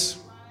nice.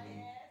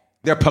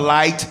 They're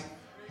polite.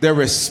 They're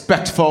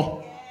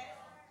respectful.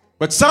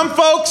 But some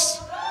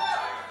folks,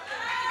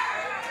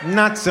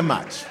 not so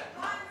much.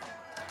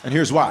 And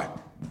here's why.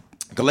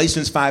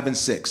 Galatians 5 and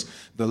 6,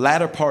 the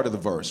latter part of the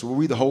verse. We'll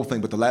read the whole thing,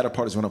 but the latter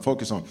part is what I'm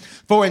focused on.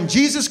 For in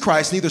Jesus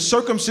Christ, neither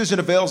circumcision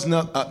avails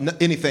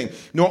anything,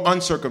 nor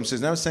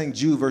uncircumcision. Now I'm saying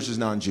Jew versus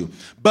non-Jew.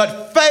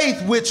 But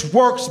faith which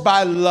works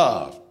by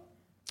love.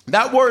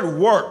 That word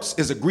works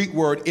is a Greek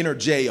word,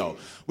 energeo,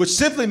 which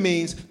simply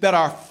means that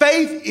our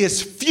faith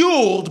is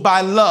fueled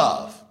by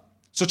love.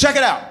 So check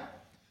it out.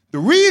 The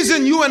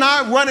reason you and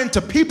I run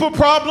into people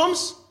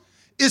problems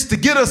is to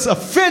get us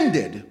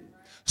offended.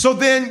 So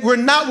then we're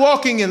not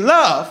walking in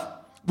love,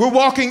 we're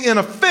walking in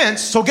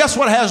offense. So guess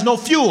what has no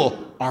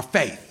fuel? Our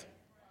faith.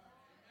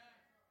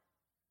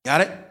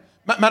 Got it?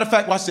 Matter of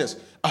fact, watch this.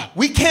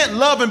 We can't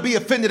love and be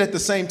offended at the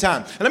same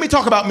time. And let me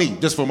talk about me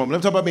just for a moment. Let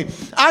me talk about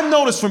me. I've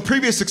noticed from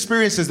previous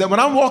experiences that when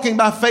I'm walking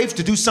by faith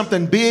to do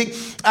something big,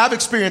 I've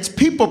experienced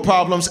people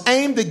problems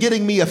aimed at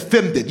getting me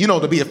offended. You know,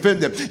 to be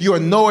offended. You're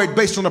annoyed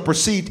based on a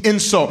perceived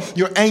insult.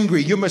 You're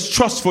angry. You're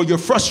mistrustful. You're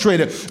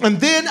frustrated. And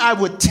then I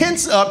would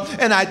tense up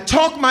and I'd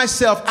talk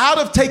myself out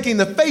of taking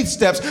the faith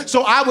steps,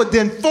 so I would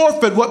then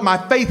forfeit what my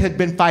faith had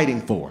been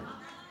fighting for.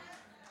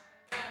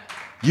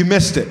 You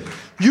missed it.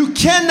 You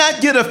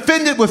cannot get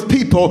offended with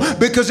people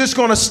because it's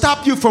going to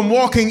stop you from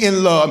walking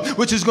in love,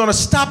 which is going to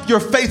stop your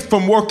faith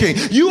from working.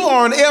 You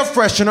are an air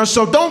freshener,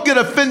 so don't get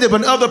offended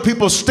when other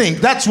people stink.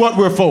 That's what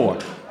we're for.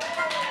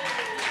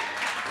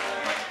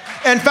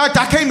 In fact,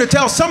 I came to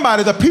tell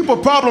somebody the people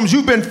problems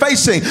you've been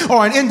facing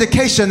are an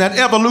indication that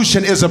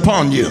evolution is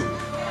upon you.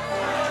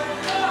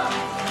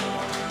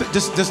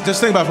 Just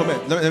think about it for a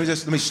minute.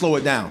 Let me slow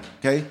it down,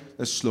 okay?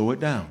 Let's slow it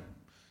down.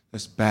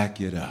 Let's back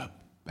it up.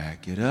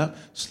 Back it up,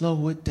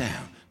 slow it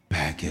down,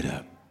 back it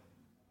up.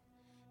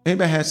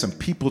 Anybody had some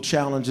people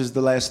challenges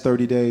the last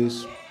 30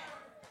 days?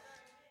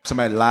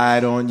 Somebody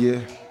lied on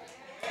you,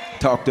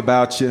 talked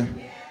about you,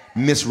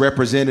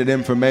 misrepresented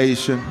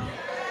information,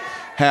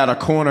 had a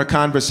corner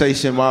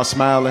conversation while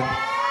smiling.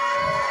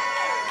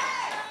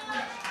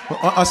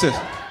 Watch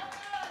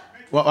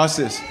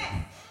this.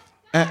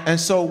 And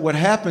so what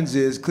happens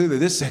is, clearly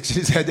this section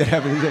has had that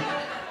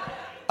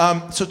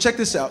happen. So check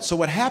this out. So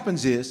what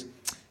happens is,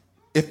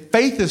 if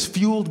faith is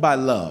fueled by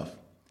love,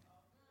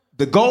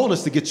 the goal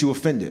is to get you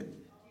offended.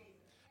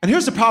 And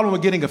here's the problem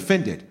with getting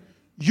offended.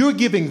 You're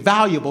giving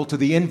valuable to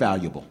the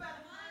invaluable.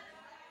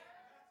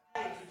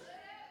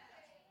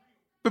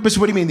 But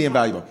what do you mean the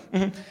invaluable?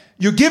 Mm-hmm.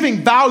 You're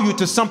giving value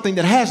to something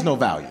that has no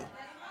value.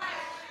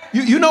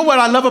 You know what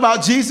I love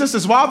about Jesus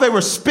is while they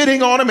were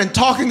spitting on him and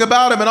talking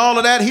about him and all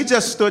of that, he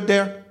just stood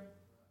there.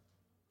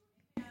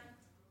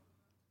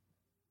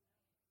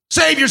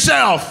 Save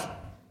yourself.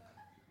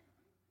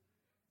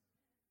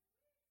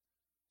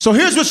 So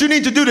here's what you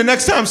need to do the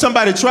next time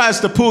somebody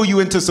tries to pull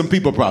you into some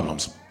people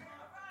problems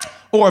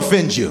or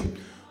offend you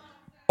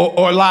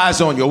or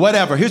lies on you or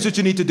whatever. Here's what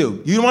you need to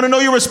do. You want to know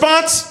your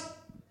response?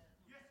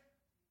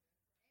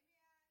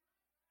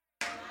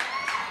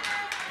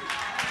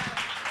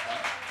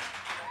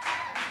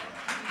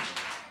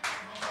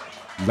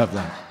 Love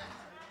that.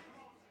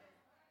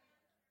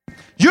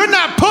 You're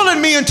not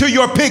pulling me into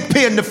your pig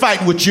pen to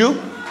fight with you.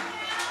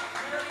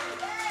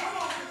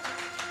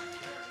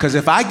 Because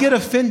if I get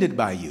offended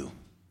by you,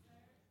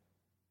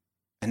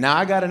 and now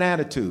I got an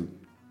attitude,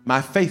 my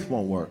faith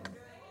won't work.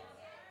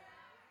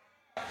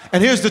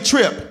 And here's the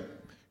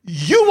trip.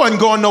 You wasn't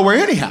going nowhere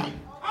anyhow.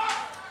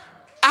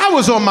 I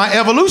was on my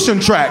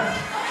evolution track.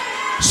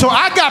 So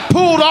I got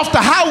pulled off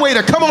the highway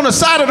to come on the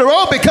side of the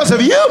road because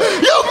of you.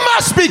 You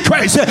must be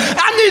crazy.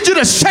 I need you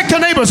to shake your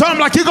neighbor's arm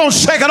like you're going to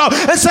shake it off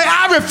and say,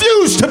 I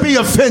refuse to be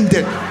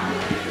offended.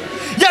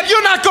 Yet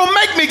you're not going to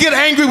make me get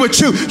angry with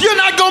you. You're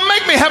not going to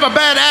make me have a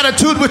bad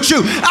attitude with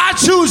you. I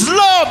choose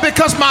love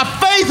because my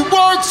faith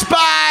works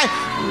by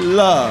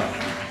love.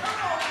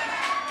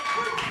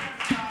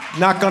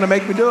 Not going to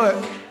make me do it.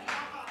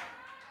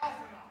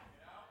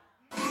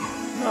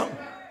 No.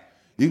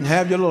 You can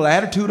have your little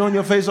attitude on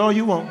your face all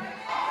you want.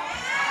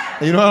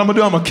 And you know what I'm going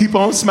to do? I'm going to keep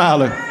on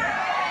smiling.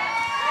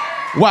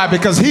 Why?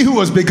 Because he who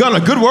has begun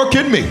a good work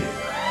in me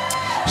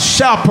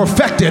shall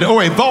perfect it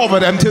or evolve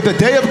it until the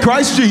day of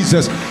Christ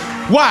Jesus.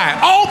 Why?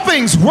 All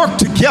things work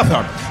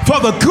together for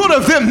the good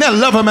of them that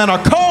love him and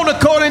are called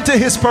according to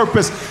his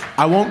purpose.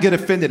 I won't get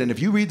offended. And if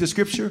you read the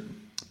scripture,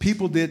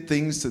 people did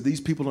things to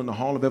these people in the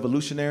Hall of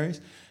Evolutionaries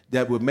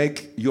that would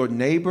make your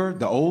neighbor,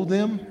 the old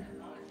them,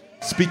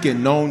 speak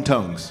in known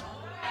tongues.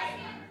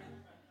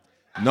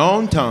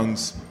 Known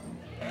tongues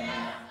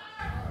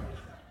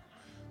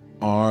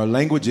are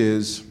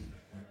languages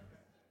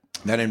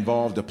that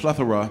involve the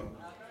plethora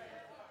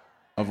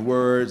of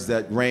words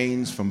that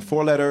range from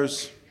 4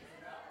 letters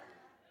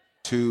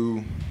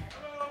to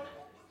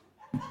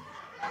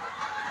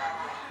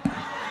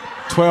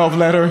 12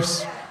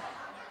 letters,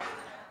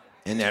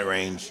 in that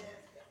range.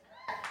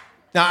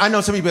 Now, I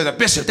know some people are like,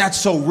 Bishop, that's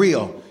so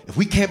real. If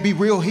we can't be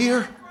real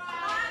here,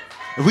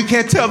 if we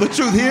can't tell the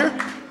truth here,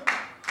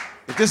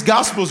 if this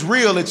gospel's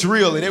real, it's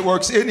real, and it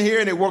works in here,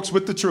 and it works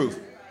with the truth.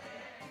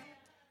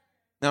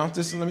 Now,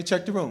 just let me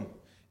check the room.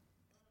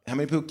 How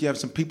many people, you have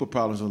some people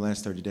problems over the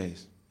last 30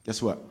 days?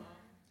 Guess what?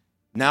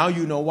 Now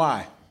you know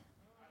why.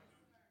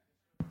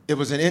 It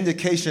was an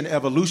indication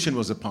evolution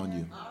was upon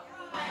you.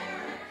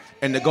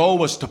 And the goal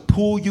was to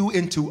pull you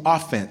into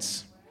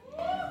offense,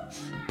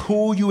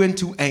 pull you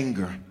into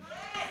anger,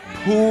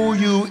 pull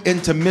you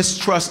into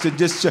mistrust and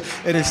distrust.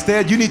 And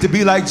instead, you need to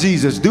be like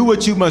Jesus. Do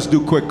what you must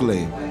do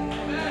quickly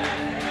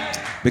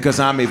because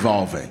I'm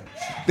evolving.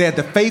 They had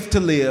the faith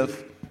to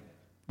live.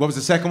 What was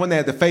the second one? They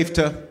had the faith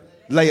to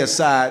lay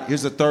aside.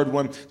 Here's the third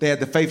one. They had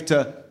the faith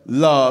to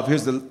love.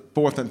 Here's the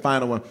fourth and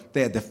final one.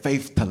 They had the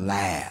faith to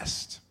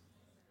last.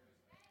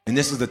 And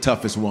this is the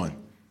toughest one.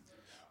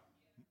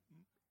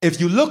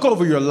 If you look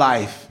over your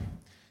life,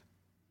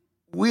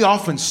 we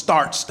often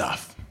start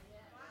stuff.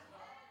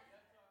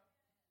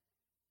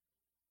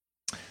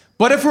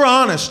 But if we're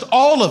honest,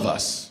 all of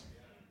us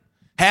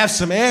have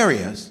some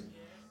areas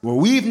where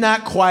we've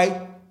not quite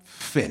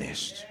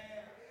finished.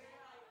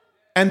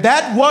 And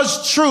that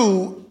was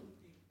true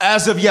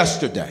as of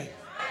yesterday.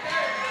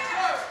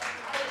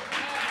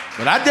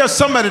 But I dare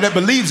somebody that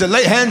believes it,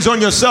 lay hands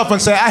on yourself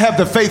and say, I have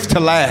the faith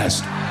to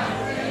last.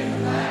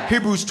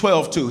 Hebrews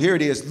 12:2, here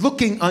it is,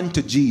 looking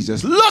unto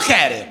Jesus. Look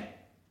at him,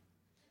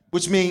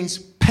 which means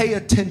pay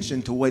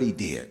attention to what he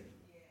did.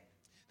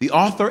 The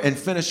author and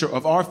finisher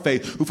of our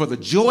faith, who for the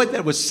joy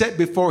that was set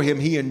before him,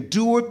 he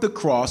endured the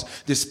cross,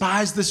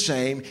 despised the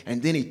shame,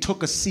 and then he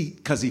took a seat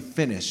because he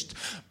finished.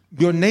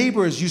 Your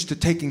neighbor is used to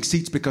taking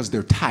seats because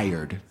they're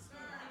tired.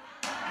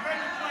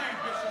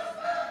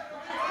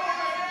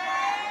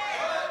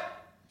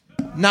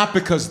 Not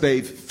because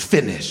they've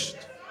finished.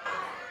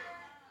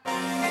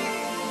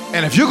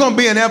 And if you're going to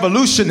be an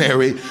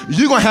evolutionary,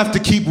 you're going to have to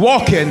keep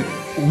walking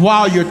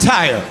while you're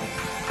tired.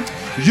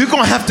 You're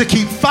going to have to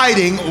keep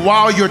fighting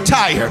while you're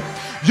tired.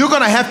 You're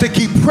going to have to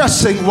keep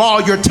pressing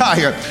while you're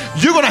tired.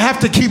 You're going to have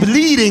to keep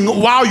leading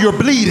while you're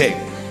bleeding.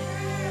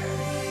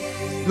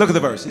 Look at the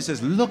verse. It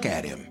says, look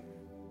at him.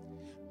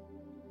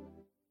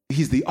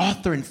 He's the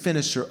author and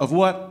finisher of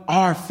what?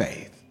 Our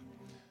faith.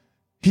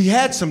 He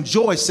had some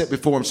joy set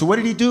before him. So what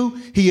did he do?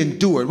 He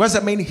endured. What does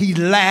that mean? He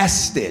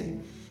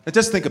lasted. Now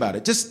just think about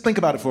it. Just think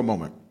about it for a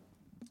moment.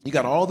 You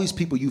got all these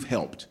people you've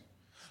helped.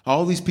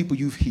 All these people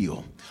you've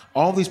healed.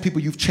 All these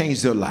people you've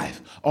changed their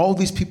life. All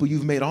these people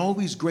you've made all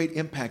these great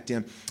impact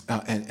in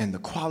and the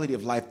quality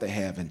of life they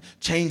have and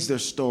changed their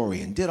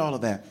story and did all of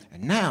that.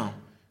 And now,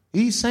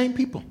 these same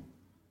people.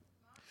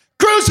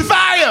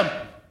 Crucify him!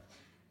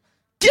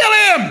 Kill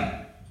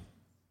him!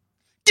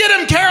 Get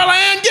him, Carol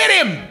Ann,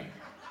 get him!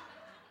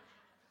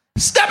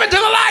 Step into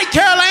the light,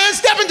 Carol Ann,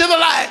 step into the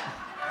light.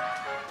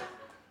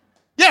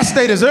 Yes,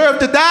 they deserve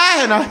to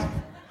die.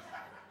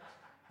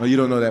 Oh, you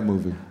don't know that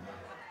movie.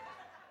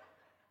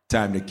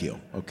 Time to kill.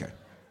 Okay.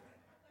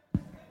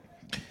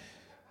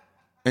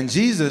 And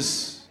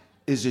Jesus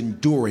is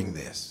enduring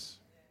this.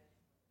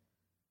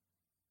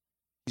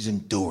 He's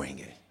enduring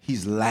it.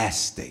 He's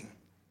lasting.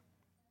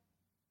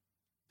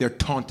 They're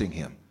taunting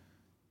him.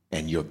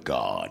 And you're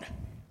God.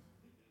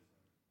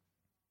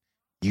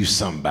 You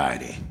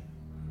somebody.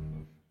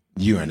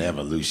 You're an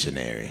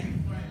evolutionary.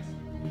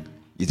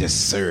 You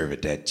just serve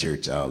at that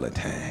church all the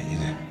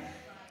time.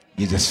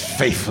 You're just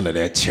faithful to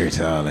that church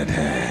all the time.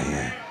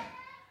 Yeah.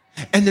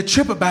 And the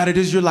trip about it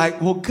is you're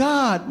like, well,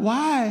 God,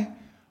 why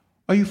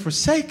are you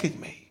forsaking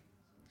me?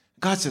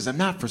 God says, I'm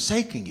not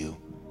forsaking you.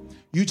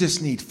 You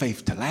just need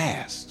faith to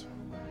last.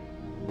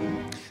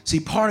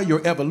 See, part of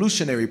your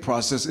evolutionary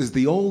process is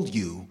the old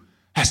you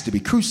has to be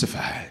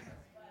crucified.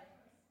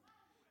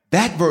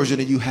 That version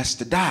of you has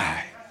to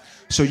die.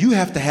 So you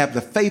have to have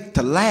the faith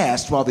to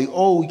last while the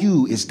old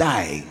you is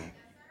dying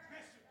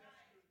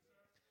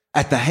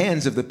at the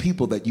hands of the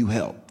people that you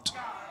helped.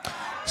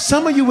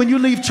 Some of you, when you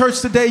leave church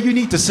today, you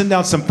need to send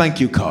out some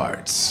thank you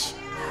cards.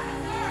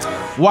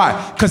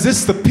 Why? Because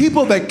it's the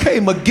people that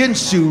came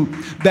against you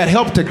that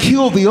helped to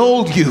kill the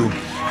old you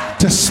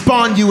to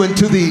spawn you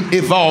into the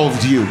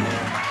evolved you.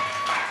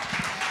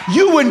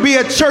 You wouldn't be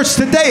at church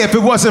today if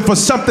it wasn't for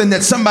something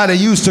that somebody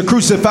used to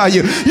crucify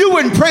you. You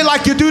wouldn't pray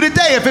like you do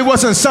today if it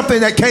wasn't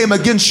something that came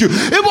against you.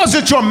 It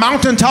wasn't your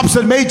mountaintops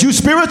that made you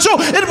spiritual.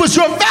 It was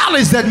your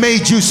valleys that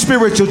made you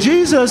spiritual.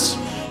 Jesus,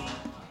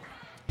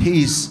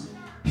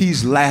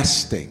 he's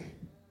lasting.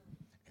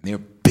 And they're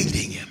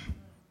beating him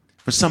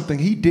for something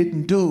he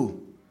didn't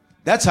do.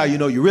 That's how you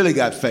know you really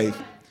got faith.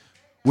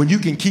 When you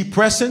can keep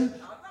pressing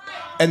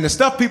and the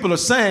stuff people are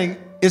saying,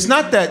 it's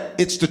not that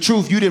it's the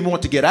truth you didn't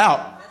want to get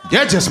out.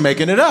 They're just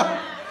making it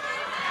up.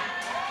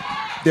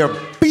 They're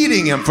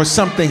beating him for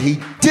something he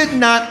did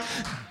not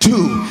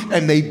do.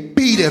 And they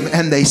beat him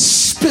and they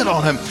spit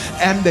on him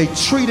and they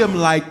treat him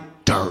like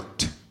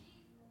dirt.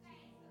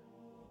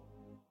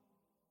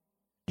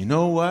 You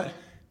know what?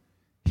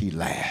 He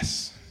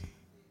lasts.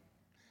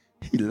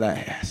 He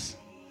lasts.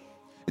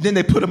 And then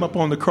they put him up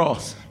on the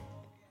cross.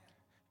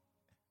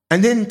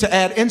 And then to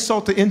add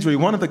insult to injury,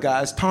 one of the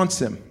guys taunts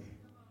him.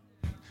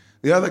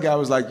 The other guy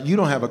was like, you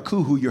don't have a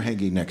clue who you're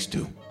hanging next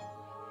to.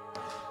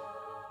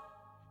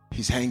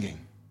 He's hanging.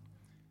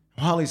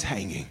 While he's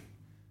hanging,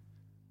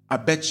 I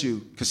bet you,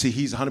 because see,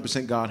 he's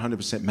 100% God,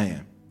 100%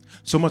 man.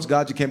 So much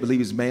God you can't believe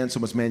he's man, so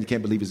much man you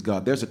can't believe he's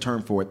God. There's a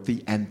term for it,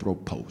 the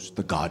anthropos,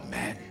 the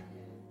God-man.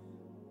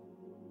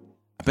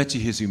 I bet you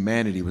his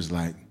humanity was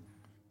like,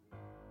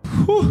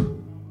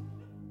 whew,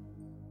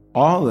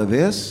 all of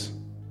this,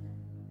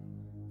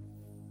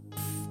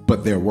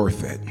 but they're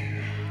worth it.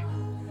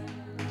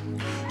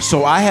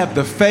 So I have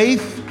the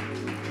faith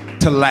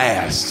to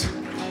last.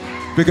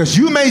 Because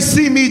you may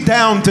see me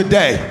down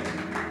today,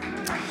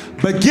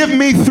 but give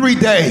me 3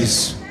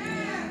 days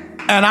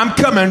and I'm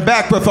coming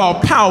back with all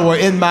power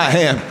in my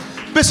hand.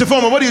 Bishop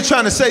Foreman, what are you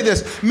trying to say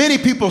this? Many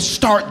people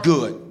start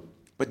good,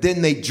 but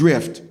then they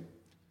drift.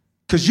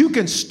 Because you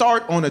can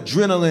start on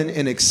adrenaline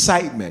and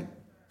excitement,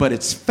 but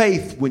it's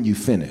faith when you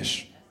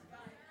finish.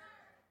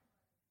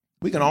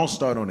 We can all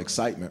start on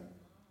excitement.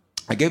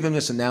 I gave him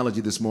this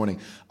analogy this morning.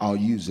 I'll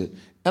use it.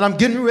 And I'm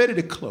getting ready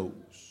to close.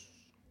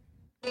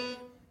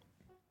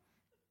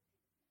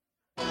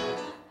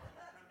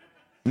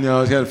 You know,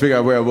 I was trying to figure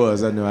out where I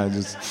was. I know I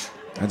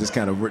just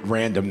kind of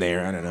random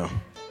there. I don't know.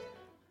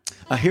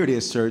 Here it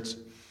is, church.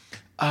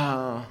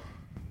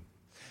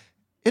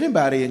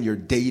 Anybody in your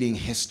dating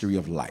history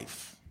of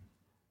life?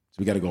 So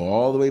we got to go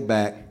all the way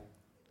back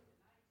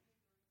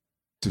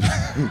to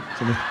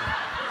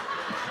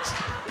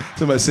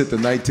somebody said the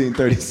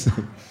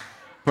 1930s.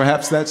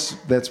 Perhaps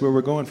that's where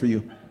we're going for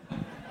you.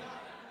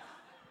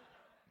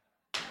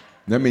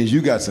 That means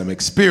you got some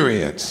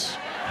experience.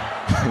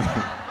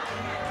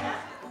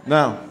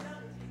 Now,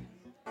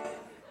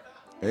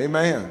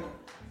 amen.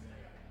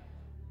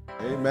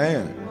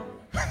 Amen.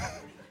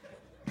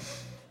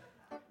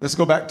 Let's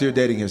go back to your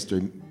dating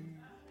history.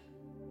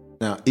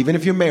 Now, even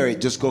if you're married,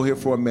 just go here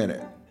for a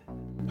minute.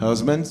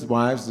 Husbands,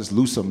 wives, just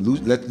loose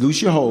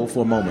your hold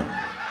for a moment.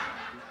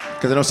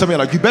 Because I know some of you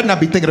are like, you better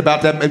not be thinking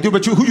about that. But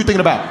who you thinking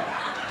about?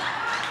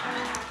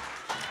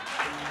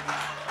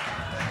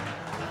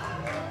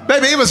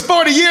 Baby, it was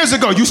 40 years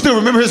ago. You still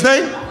remember his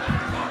name?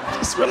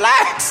 Just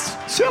relax.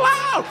 Chill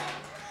out.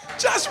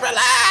 Just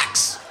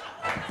relax.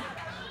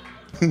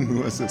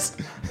 What's this?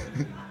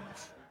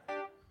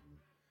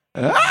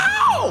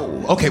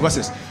 Oh! Okay, what's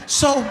this?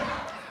 So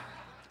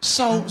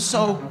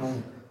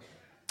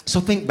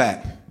think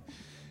back.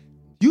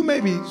 You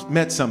maybe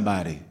met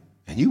somebody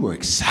and you were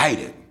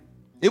excited.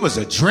 It was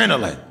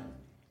adrenaline.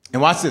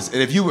 And watch this.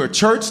 And if you were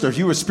churched or if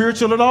you were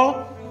spiritual at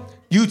all,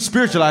 you'd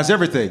spiritualize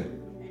everything.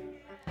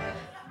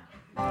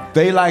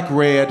 They like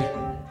red.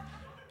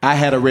 I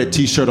had a red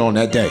t-shirt on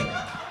that day.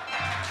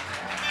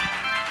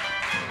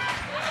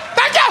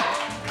 Thank you.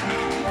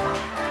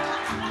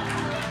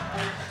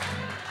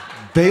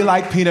 They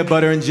like peanut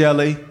butter and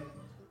jelly.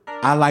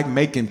 I like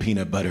making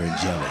peanut butter and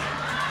jelly.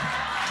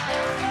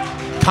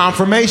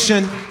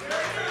 Confirmation.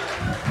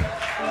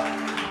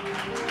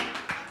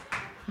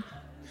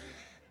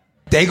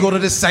 They go to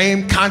the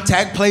same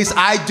contact place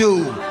I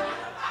do.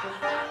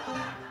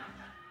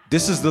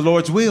 This is the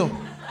Lord's will.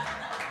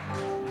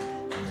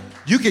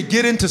 You could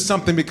get into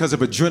something because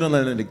of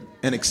adrenaline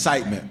and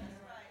excitement.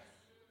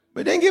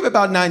 But then give it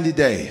about 90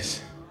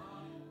 days.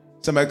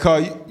 Somebody call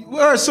you,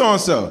 where's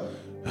so-and-so?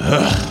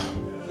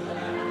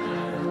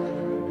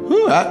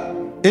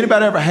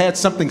 Anybody ever had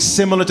something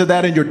similar to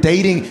that in your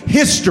dating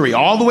history?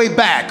 All the way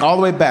back.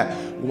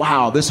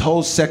 Wow, this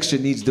whole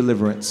section needs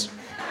deliverance.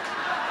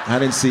 I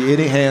didn't see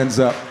any hands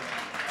up.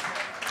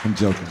 I'm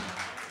joking.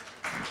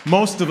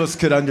 Most of us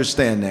could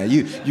understand that.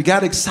 You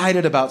got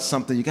excited about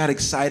something. You got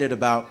excited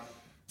about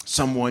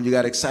someone. You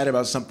got excited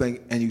about something,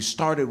 and you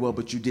started well,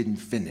 but you didn't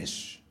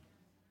finish.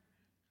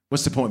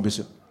 What's the point,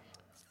 Bishop?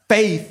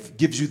 Faith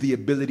gives you the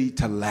ability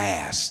to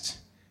last,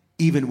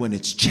 even when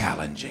it's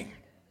challenging.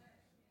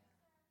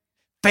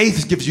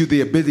 Faith gives you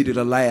the ability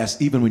to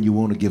last, even when you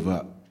want to give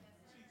up.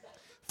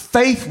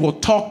 Faith will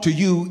talk to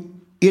you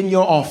in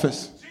your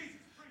office,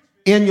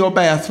 in your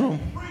bathroom,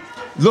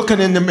 looking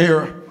in the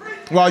mirror,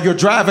 while you're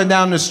driving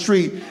down the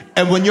street.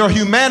 And when your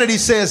humanity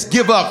says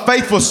give up,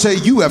 faith will say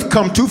you have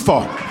come too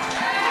far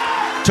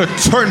to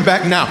turn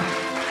back now.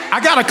 I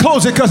gotta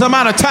close it because I'm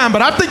out of time,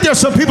 but I think there's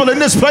some people in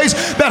this place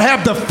that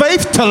have the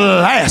faith to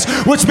last,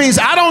 which means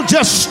I don't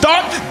just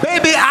start,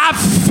 baby, I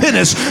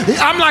finish.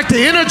 I'm like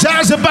the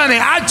Energizer Bunny.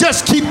 I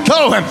just keep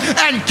going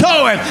and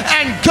going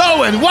and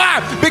going.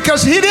 Why?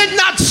 Because he did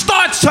not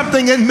start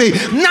something in me,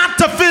 not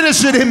to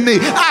finish it in me.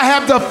 I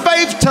have the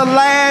faith to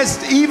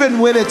last even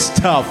when it's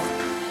tough.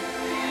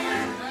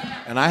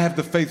 And I have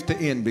the faith to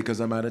end because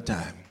I'm out of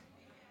time.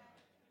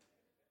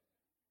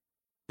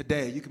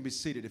 Today, you can be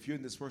seated if you're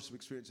in this worship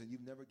experience and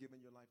you've never given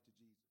your life to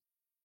Jesus.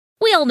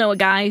 We all know a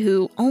guy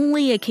who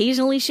only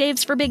occasionally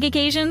shaves for big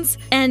occasions,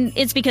 and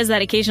it's because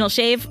that occasional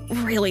shave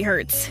really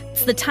hurts.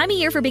 It's the time of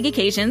year for big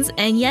occasions,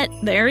 and yet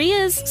there he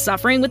is,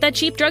 suffering with that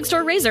cheap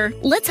drugstore razor.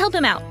 Let's help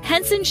him out.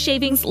 Henson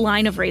Shaving's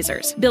line of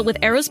razors, built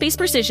with aerospace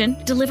precision,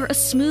 deliver a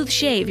smooth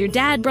shave your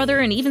dad,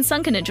 brother, and even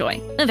son can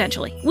enjoy,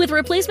 eventually. With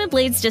replacement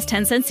blades just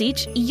 10 cents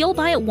each, you'll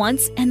buy it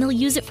once, and they'll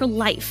use it for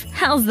life.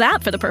 How's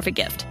that for the perfect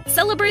gift?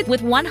 Celebrate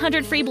with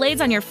 100 free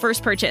blades on your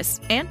first purchase,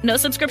 and no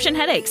subscription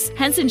headaches.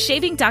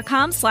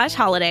 HensonShaving.com/holiday.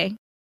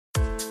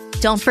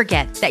 Don't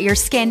forget that your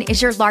skin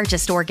is your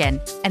largest organ,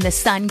 and the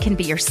sun can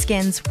be your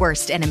skin's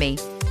worst enemy.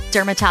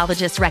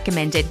 Dermatologist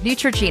recommended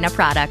Neutrogena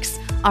products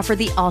offer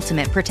the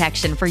ultimate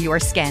protection for your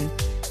skin.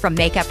 From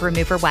makeup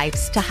remover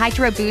wipes to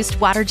Hydro Boost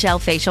Water Gel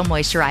Facial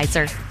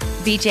Moisturizer,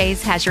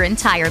 BJ's has your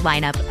entire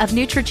lineup of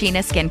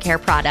Neutrogena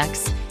skincare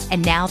products.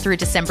 And now through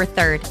December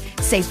 3rd,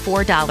 save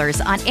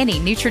 $4 on any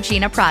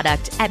Neutrogena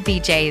product at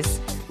BJ's.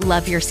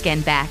 Love your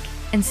skin back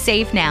and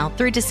save now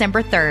through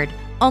December 3rd,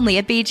 only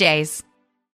at BJ's.